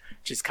themselves,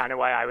 which is kind of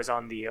why I was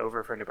on the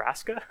over for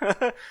Nebraska.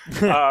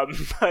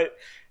 But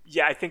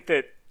yeah, I think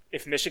that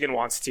if Michigan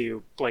wants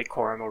to, Blake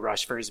Corum will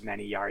rush for as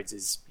many yards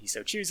as he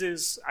so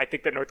chooses. I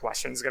think that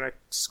Northwestern's going to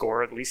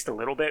score at least a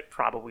little bit,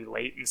 probably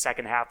late in the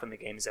second half when the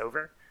game is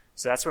over.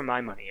 So that's where my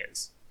money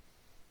is.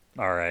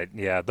 All right.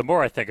 Yeah. The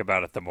more I think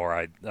about it, the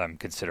more I'm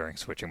considering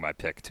switching my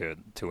pick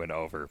to an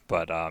over.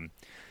 But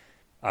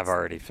I've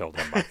already filled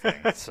in my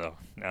thing, so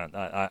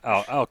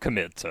I'll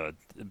commit to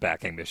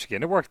backing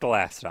Michigan. It worked the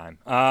last time.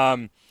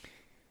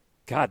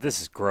 God,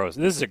 this is gross.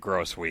 This is a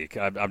gross week.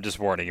 I'm just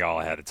warning y'all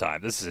ahead of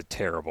time. This is a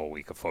terrible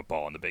week of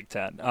football in the Big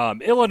Ten.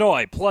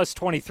 Illinois plus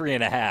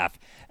 23.5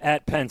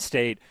 at Penn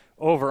State.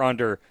 Over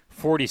under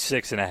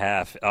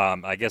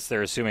 46.5. I guess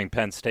they're assuming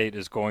Penn State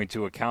is going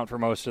to account for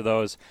most of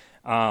those.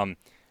 I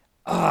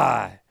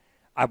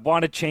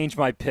want to change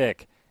my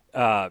pick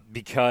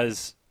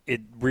because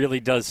it really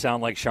does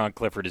sound like Sean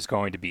Clifford is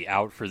going to be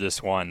out for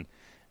this one,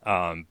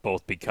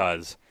 both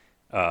because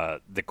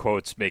the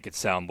quotes make it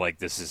sound like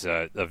this is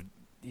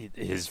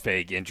his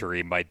vague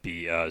injury might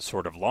be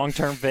sort of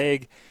long-term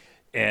vague,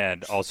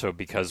 and also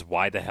because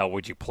why the hell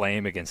would you play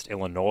him against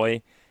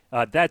Illinois?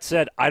 That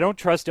said, I don't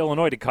trust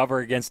Illinois to cover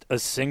against a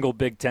single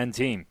Big Ten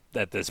team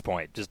at this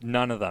point. Just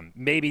none of them.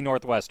 Maybe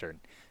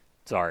Northwestern.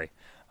 Sorry.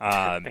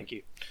 Thank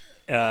you.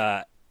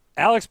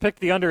 Alex picked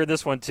the under in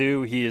this one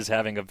too. He is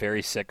having a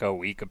very sicko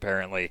week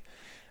apparently.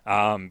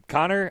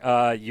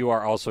 Connor, you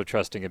are also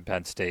trusting in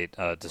Penn State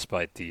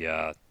despite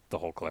the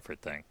whole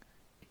Clifford thing.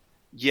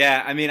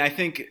 Yeah, I mean, I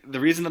think the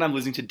reason that I'm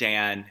losing to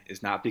Dan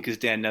is not because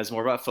Dan knows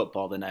more about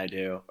football than I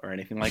do or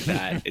anything like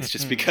that. It's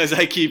just because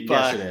I keep.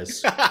 Yes, it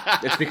is.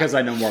 It's because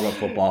I know more about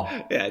football.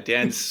 Yeah,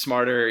 Dan's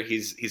smarter.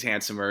 He's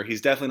handsomer.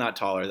 He's definitely not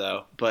taller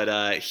though.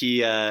 But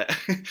he's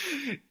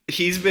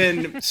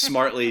been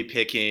smartly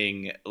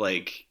picking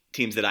like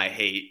teams that I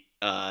hate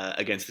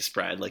against the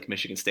spread, like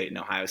Michigan State and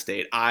Ohio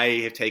State. I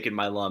have taken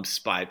my lumps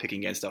by picking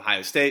against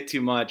Ohio State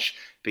too much,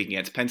 picking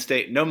against Penn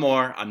State no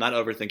more. I'm not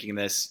overthinking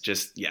this.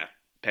 Just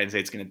Penn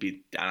State's going to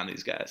beat down on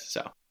these guys.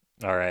 So,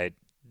 all right,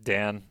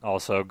 Dan,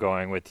 also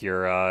going with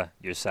your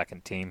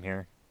second team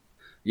here.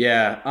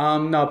 Yeah,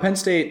 no, Penn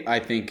State. I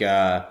think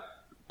Illinois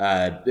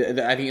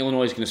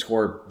is going to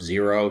score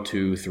 0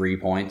 to 3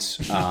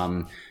 points,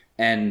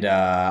 and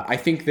I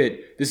think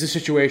that this is a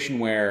situation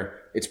where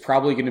it's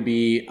probably going to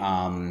be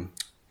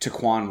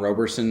Taquan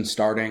Roberson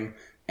starting,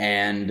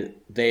 and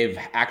they've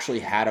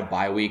actually had a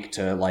bye week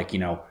to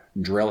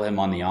drill him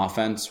on the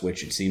offense,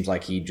 which it seems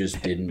like he just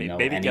didn't know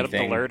maybe anything. Get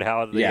him to learn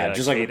how the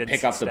just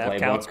pick up the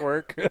playbook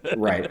work.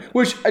 Right,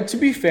 which to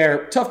be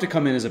fair, tough to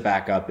come in as a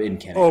backup in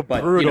Kinnick. Oh,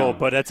 but, brutal!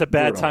 But it's a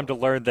bad time to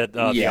learn that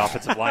the Yeah.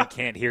 offensive line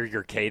can't hear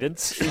your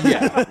cadence.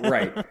 Yeah,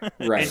 right.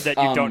 And that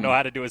you don't know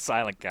how to do a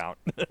silent count.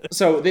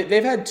 So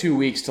they've had 2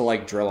 weeks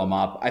to drill him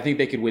up. I think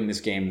they could win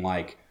this game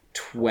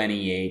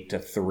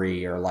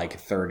 28-3 or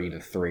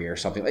 30-3 or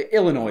something.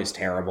 Illinois is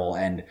terrible,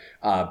 and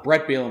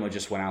Brett Bielema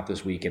just went out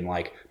this week and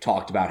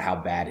talked about how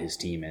bad his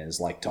team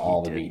is to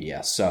all the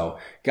media. So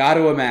got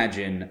to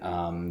imagine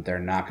they're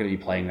not going to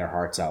be playing their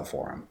hearts out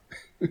for him.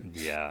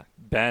 Yeah,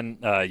 Ben,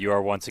 you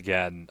are once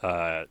again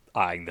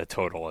eyeing the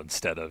total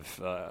instead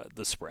of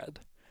the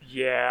spread.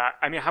 Yeah,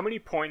 I mean, how many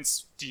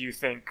points do you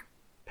think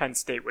Penn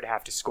State would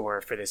have to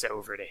score for this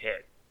over to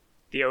hit?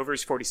 The over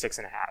is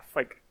 46.5,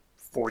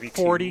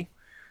 42. 40.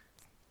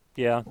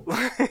 Yeah.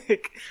 40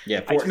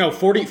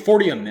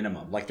 a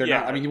minimum. They're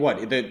not. I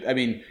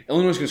mean,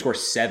 Illinois is going to score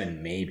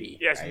 7 maybe.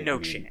 Yeah, there's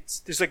no chance.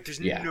 There's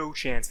no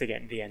chance they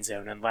get in the end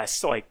zone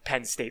unless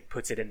Penn State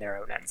puts it in their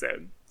own end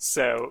zone.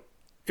 So,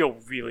 feel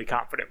really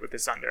confident with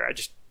this under.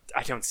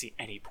 I don't see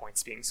any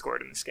points being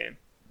scored in this game.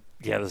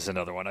 Yeah, this is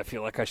another one. I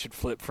feel like I should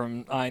flip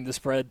from eyeing the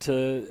spread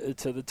to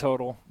the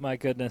total. My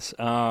goodness,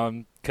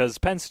 because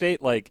Penn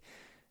State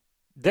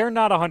they're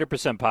not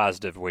 100%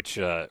 positive which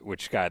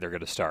guy they're going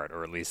to start,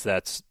 or at least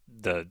that's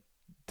the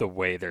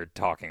way they're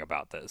talking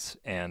about this.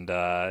 And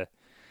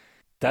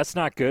that's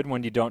not good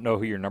when you don't know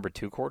who your number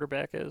 2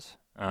 quarterback is.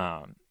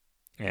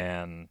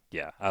 And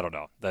yeah, I don't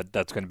know.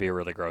 That's going to be a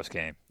really gross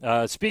game.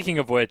 Speaking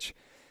of which,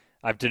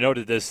 I've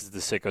denoted this as the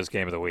Sickos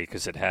game of the week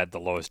because it had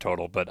the lowest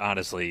total, but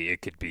honestly,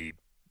 it could be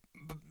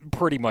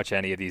pretty much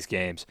any of these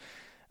games.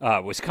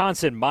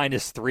 Wisconsin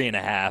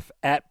 -3.5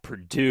 at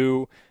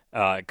Purdue.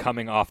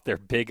 Coming off their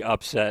big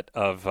upset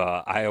of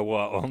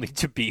Iowa, only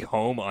to be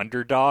home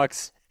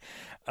underdogs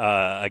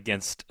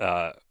against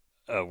a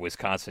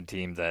Wisconsin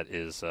team that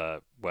is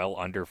well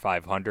under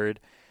 500.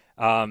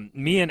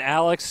 Me and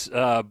Alex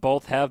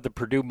both have the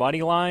Purdue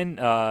money line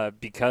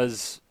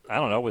because, I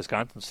don't know,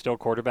 Wisconsin's still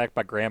quarterbacked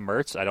by Graham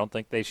Mertz. I don't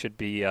think they should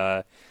be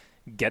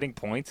getting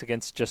points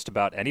against just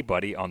about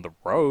anybody on the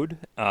road.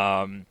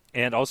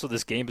 And also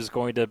this game is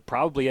going to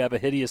probably have a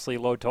hideously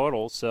low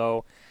total,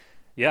 so...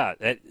 Yeah,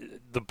 I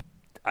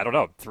don't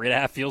know.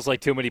 3.5 feels like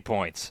too many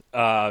points.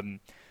 Connor,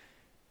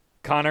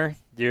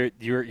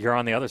 you're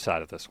on the other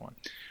side of this one.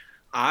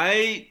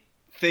 I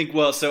think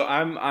so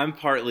I'm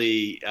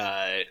partly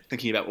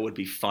thinking about what would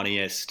be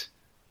funniest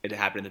if it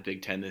happened in the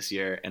Big Ten this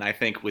year, and I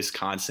think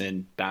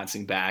Wisconsin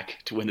bouncing back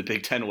to win the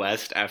Big Ten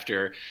West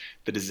after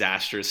the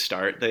disastrous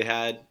start they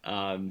had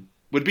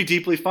would be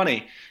deeply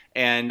funny.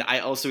 And I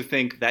also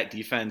think that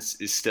defense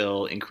is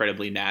still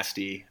incredibly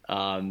nasty.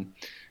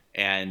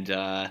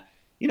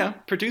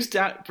 Purdue's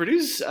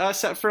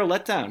set for a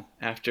letdown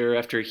after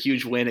a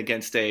huge win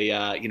against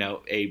a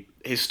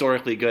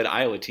historically good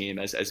Iowa team,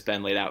 as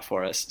Ben laid out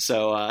for us.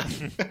 So,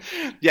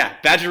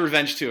 Badger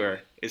Revenge Tour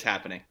is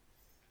happening.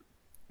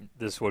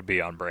 This would be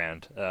on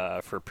brand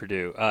for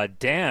Purdue.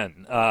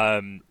 Dan,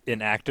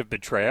 an act of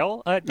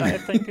betrayal, I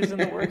think, is in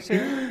the works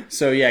here.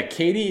 So,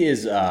 Katie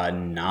is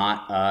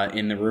not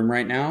in the room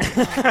right now.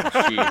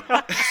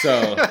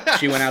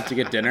 She went out to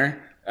get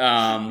dinner.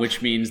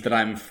 Which means that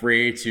I'm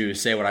free to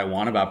say what I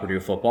want about Purdue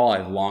football.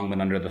 I've long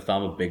been under the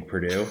thumb of Big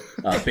Purdue,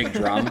 Big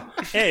Drum.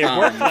 Hey, it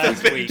worked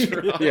last week.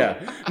 Yeah,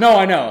 no,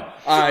 I know.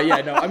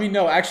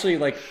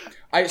 Actually,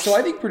 I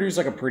think Purdue's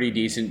a pretty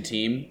decent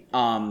team.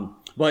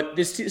 But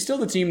this still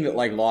the team that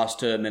lost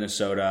to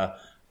Minnesota.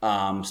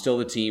 Still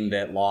the team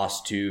that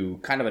lost to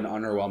kind of an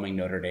underwhelming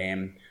Notre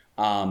Dame,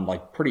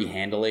 pretty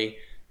handily.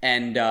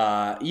 And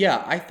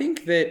I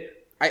think that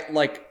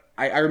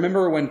I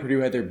remember when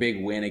Purdue had their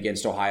big win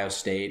against Ohio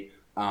State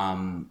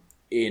in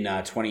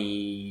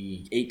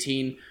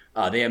 2018.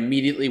 They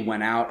immediately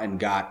went out and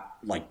got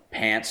like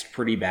pantsed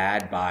pretty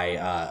bad by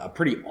a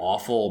pretty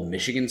awful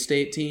Michigan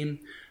State team.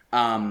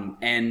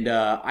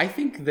 I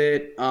think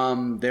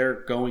that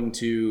they're going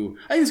to.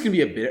 I think it's going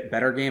to be a bit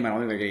better game. I don't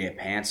think they're going to get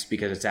pantsed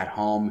because it's at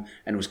home,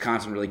 and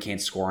Wisconsin really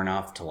can't score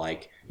enough to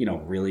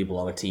really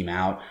blow a team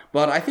out.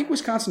 But I think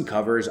Wisconsin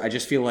covers. I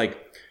just feel like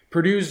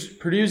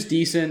Purdue's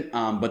decent,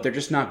 but they're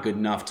just not good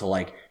enough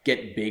to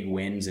get big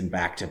wins in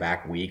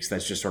back-to-back weeks.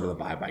 That's just sort of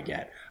the vibe I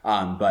get.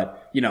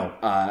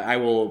 I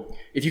will,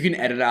 if you can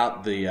edit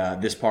out the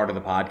this part of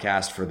the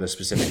podcast for the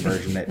specific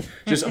version, that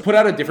just put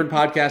out a different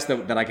podcast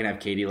that I can have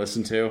Katie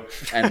listen to,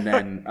 and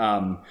then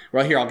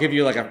right here I'll give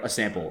you a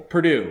sample.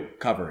 Purdue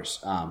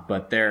covers,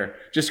 but they're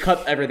just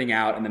cut everything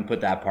out and then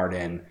put that part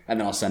in, and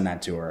then I'll send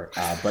that to her.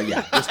 But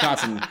yeah,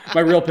 Wisconsin.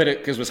 My real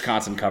pick is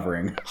Wisconsin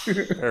covering.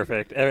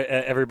 Perfect.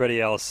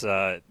 Everybody else,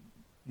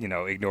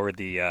 ignored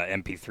the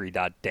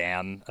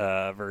mp3.dan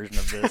version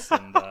of this,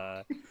 and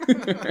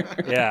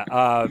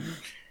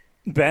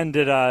Ben,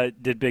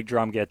 did Big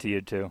Drum get to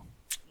you too?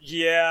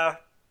 Yeah.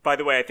 By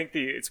the way, I think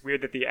it's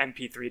weird that the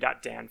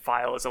mp3.dan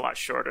file is a lot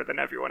shorter than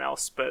everyone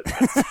else, but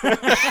that's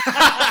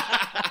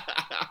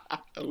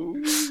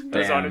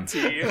on a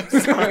T.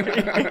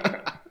 Sorry.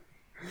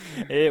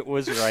 It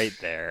was right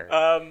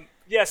there.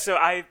 Yeah, so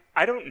I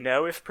don't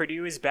know if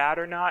Purdue is bad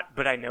or not,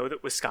 but I know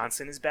that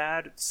Wisconsin is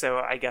bad, so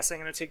I guess I'm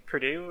going to take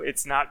Purdue.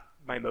 It's not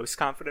my most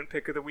confident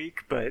pick of the week,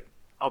 but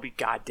I'll be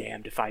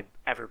goddamned if I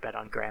ever bet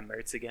on Graham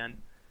Mertz again.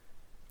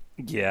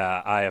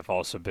 Yeah, I have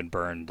also been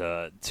burned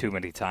too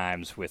many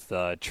times with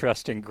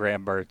trusting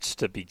Graham Mertz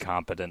to be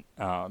competent.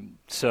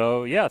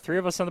 So, yeah, 3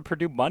 of us on the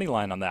Purdue money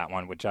line on that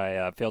one, which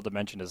I failed to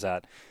mention is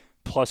at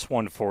plus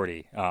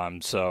 140.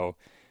 So,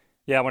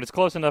 yeah, when it's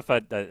close enough,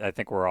 I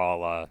think we're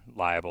all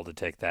liable to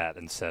take that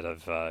instead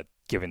of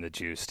giving the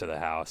juice to the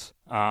house.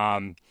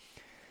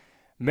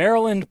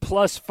 Maryland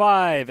plus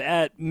 5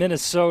 at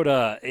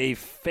Minnesota, a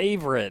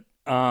favorite.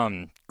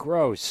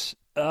 Gross.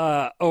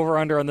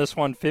 Over-under on this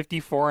one,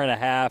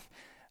 54.5.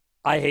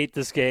 I hate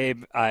this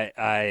game.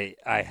 I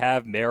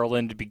have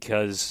Maryland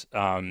because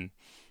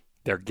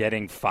they're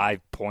getting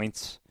 5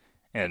 points,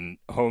 and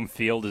home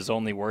field is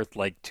only worth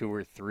 2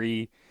 or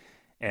 3.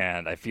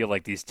 And I feel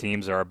like these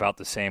teams are about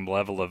the same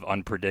level of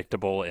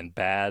unpredictable and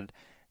bad.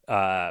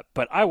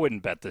 But I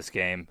wouldn't bet this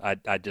game.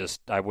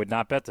 I would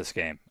not bet this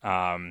game.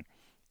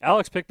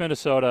 Alex picked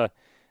Minnesota.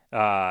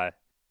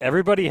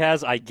 Everybody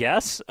has, I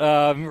guess,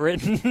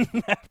 written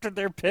after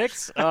their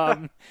picks.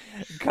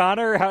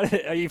 Connor,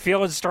 are you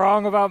feeling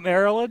strong about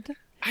Maryland?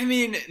 I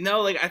mean,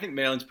 no, I think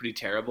Maryland's pretty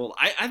terrible.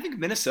 I think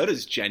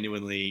Minnesota's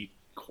genuinely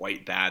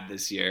quite bad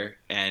this year,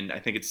 and I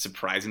think it's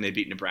surprising they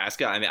beat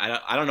Nebraska. I mean,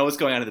 I don't know what's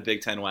going on in the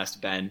Big Ten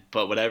West, Ben,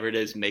 but whatever it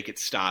is, make it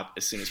stop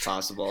as soon as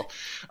possible.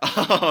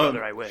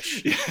 Brother, I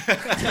wish.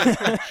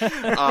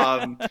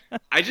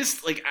 I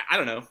just, I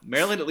don't know.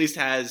 Maryland at least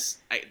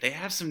they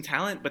have some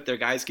talent, but their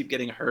guys keep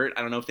getting hurt.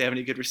 I don't know if they have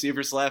any good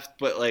receivers left,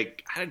 but,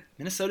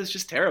 Minnesota's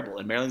just terrible,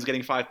 and Maryland's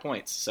getting 5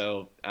 points.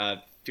 So,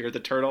 fear the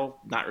turtle?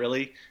 Not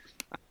really.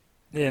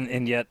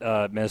 And yet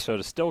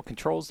Minnesota still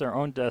controls their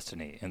own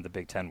destiny in the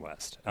Big Ten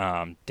West.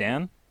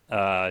 Dan,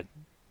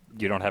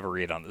 you don't have a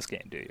read on this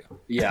game, do you?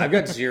 Yeah, I've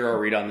got zero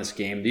read on this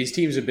game. These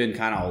teams have been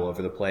kind of all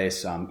over the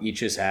place.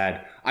 Each has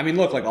had – I mean,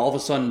 look, all of a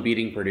sudden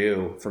beating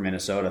Purdue for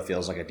Minnesota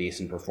feels like a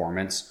decent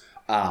performance.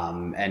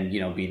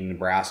 Beating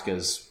Nebraska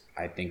is,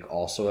 I think,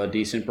 also a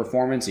decent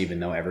performance, even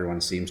though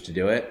everyone seems to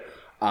do it.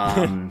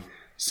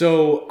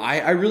 So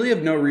I really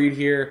have no read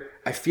here.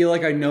 I feel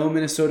like I know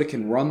Minnesota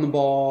can run the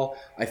ball.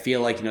 I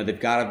feel like,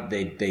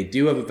 they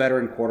do have a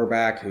veteran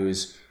quarterback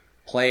who's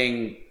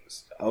playing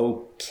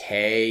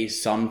okay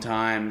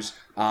sometimes.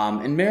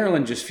 And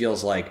Maryland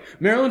feels like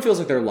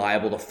they're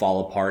liable to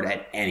fall apart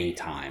at any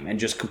time and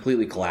just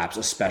completely collapse,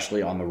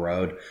 especially on the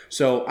road.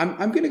 So I'm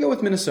going to go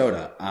with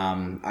Minnesota.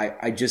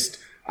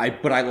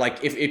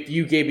 If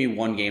you gave me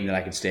one game that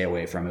I could stay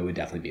away from, it would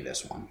definitely be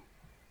this one.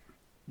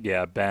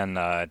 Yeah, Ben,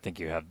 I think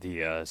you have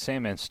the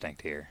same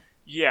instinct here.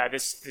 Yeah,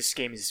 this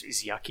game is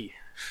yucky.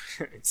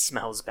 It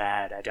smells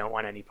bad. I don't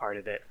want any part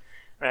of it.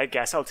 I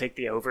guess I'll take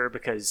the over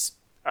because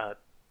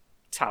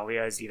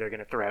Talia is either going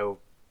to throw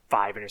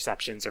 5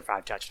 interceptions or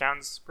 5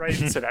 touchdowns, right?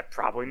 So that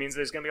probably means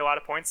there's going to be a lot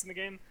of points in the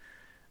game.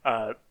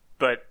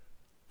 But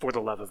for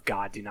the love of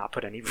God, do not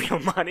put any real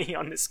money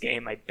on this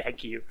game. I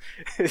beg you.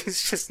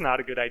 It's just not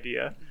a good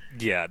idea.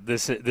 Yeah,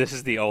 this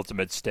is the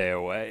ultimate stay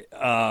away.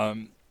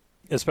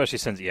 Especially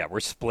since, we're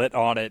split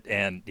on it,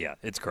 and,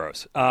 it's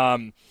gross.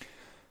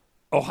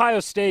 Ohio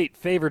State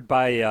favored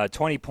by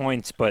 20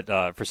 points, but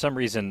for some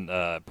reason,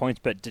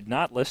 PointsBet did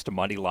not list a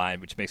money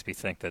line, which makes me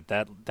think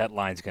that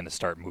line's going to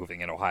start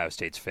moving in Ohio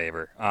State's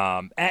favor.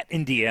 At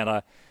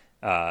Indiana,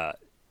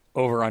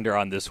 over-under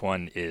on this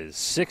one is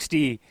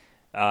 60.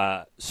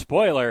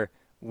 Spoiler,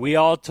 we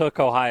all took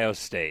Ohio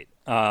State.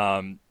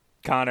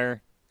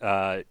 Connor,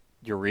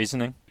 your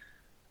reasoning?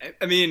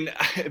 I mean,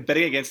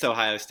 betting against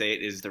Ohio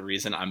State is the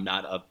reason I'm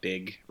not up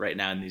big right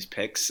now in these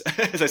picks,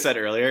 as I said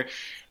earlier.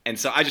 And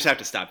so I just have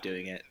to stop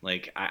doing it.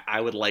 Like, I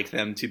would like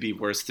them to be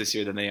worse this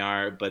year than they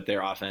are, but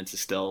their offense is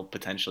still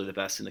potentially the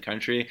best in the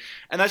country.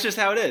 And that's just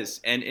how it is.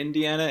 And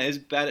Indiana is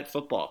bad at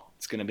football.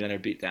 It's going to be another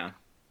beatdown.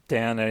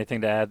 Dan,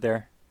 anything to add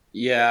there?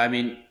 Yeah, I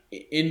mean,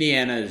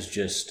 Indiana is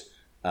just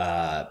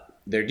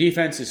their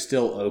defense is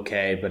still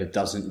okay, but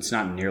it's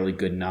not nearly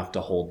good enough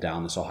to hold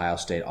down this Ohio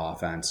State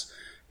offense.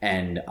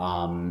 And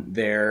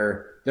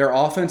their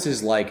offense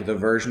is like the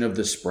version of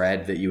the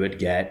spread that you would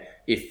get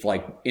if,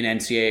 like, in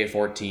NCAA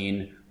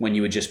 14, when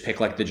you would just pick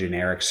like the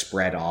generic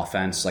spread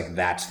offense, like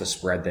that's the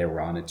spread they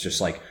run. It's just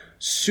like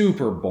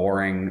super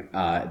boring.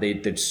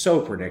 They're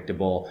so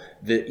predictable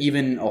that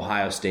even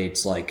Ohio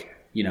State's like,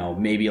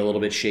 maybe a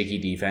little bit shaky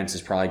defense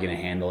is probably going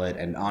to handle it.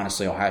 And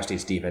honestly, Ohio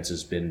State's defense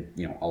has been,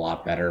 a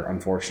lot better,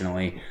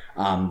 unfortunately.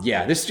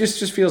 This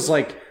just feels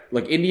like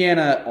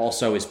Indiana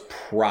also is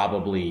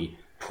probably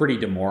pretty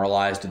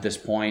demoralized at this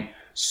point.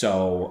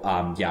 So,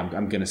 I'm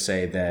going to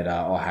say that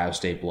Ohio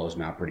State blows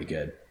them out pretty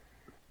good.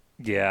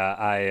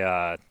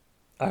 Yeah,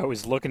 I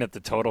was looking at the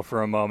total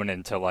for a moment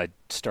until I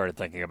started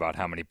thinking about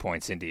how many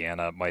points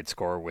Indiana might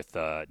score with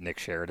Nick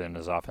Sheridan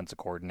as offensive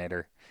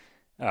coordinator.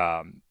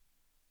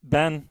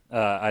 Ben,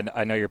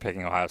 I know you're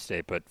picking Ohio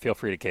State, but feel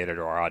free to cater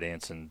to our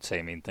audience and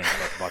say mean things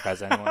about the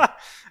Buckeyes anyway.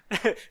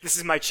 This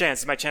is my chance.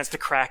 This is my chance to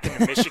crack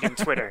into Michigan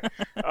Twitter.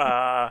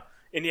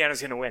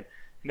 Indiana's going to win.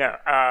 No,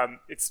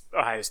 it's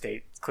Ohio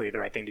State. It's clearly the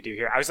right thing to do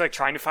here. I was like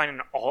trying to find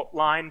an alt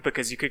line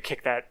because you could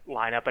kick that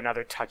line up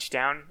another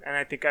touchdown, and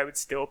I think I would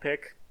still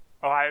pick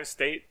Ohio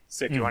State.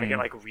 So if you want to get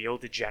like real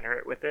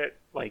degenerate with it,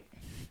 like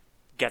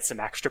get some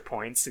extra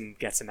points and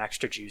get some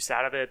extra juice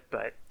out of it,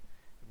 but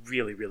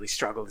really, really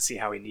struggle to see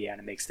how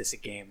Indiana makes this a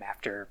game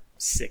after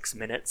 6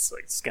 minutes.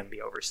 Like, it's going to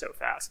be over so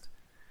fast.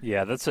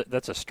 Yeah,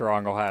 that's a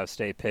strong Ohio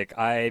State pick.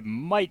 I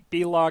might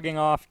be logging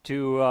off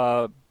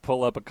to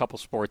pull up a couple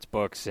sports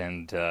books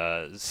and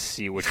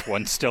see which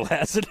one still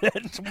has it at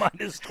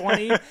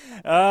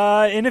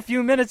 -20 in a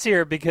few minutes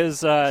here,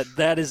 because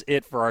that is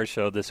it for our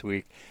show this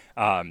week.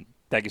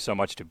 Thank you so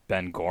much to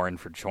Ben Gorin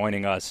for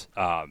joining us.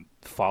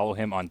 Follow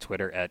him on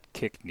Twitter at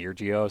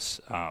KickNearGeos.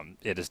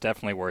 It is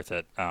definitely worth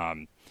it.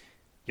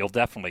 You'll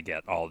definitely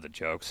get all of the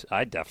jokes.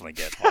 I definitely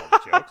get all of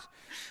the jokes.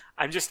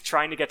 I'm just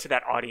trying to get to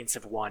that audience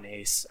of one,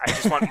 Ace. I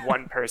just want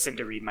one person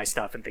to read my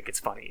stuff and think it's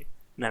funny,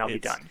 and then I'll be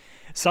done.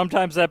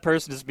 Sometimes that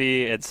person is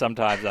me, and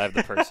sometimes I have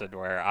the person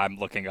where I'm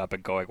looking up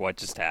and going, what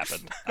just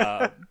happened?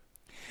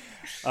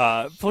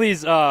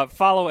 Please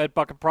follow at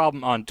Bucket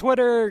Problem on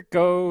Twitter.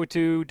 Go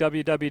to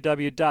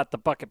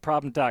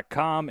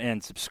www.thebucketproblem.com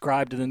and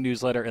subscribe to the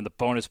newsletter and the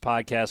bonus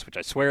podcast, which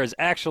I swear is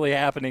actually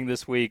happening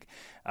this week.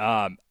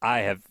 I'm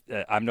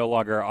no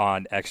longer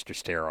on extra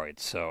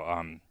steroids, so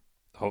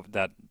hope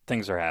that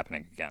things are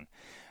happening again.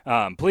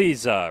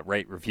 Please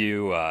rate,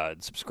 review,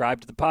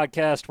 subscribe to the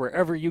podcast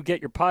wherever you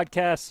get your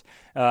podcasts.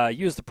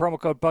 Use the promo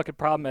code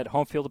BucketProblem at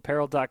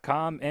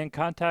homefieldapparel.com and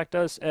contact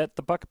us at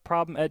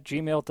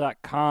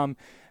thebucketproblem@gmail.com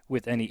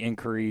with any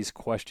inquiries,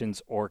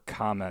 questions, or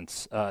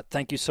comments.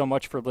 Thank you so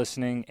much for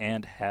listening,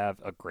 and have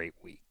a great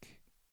week.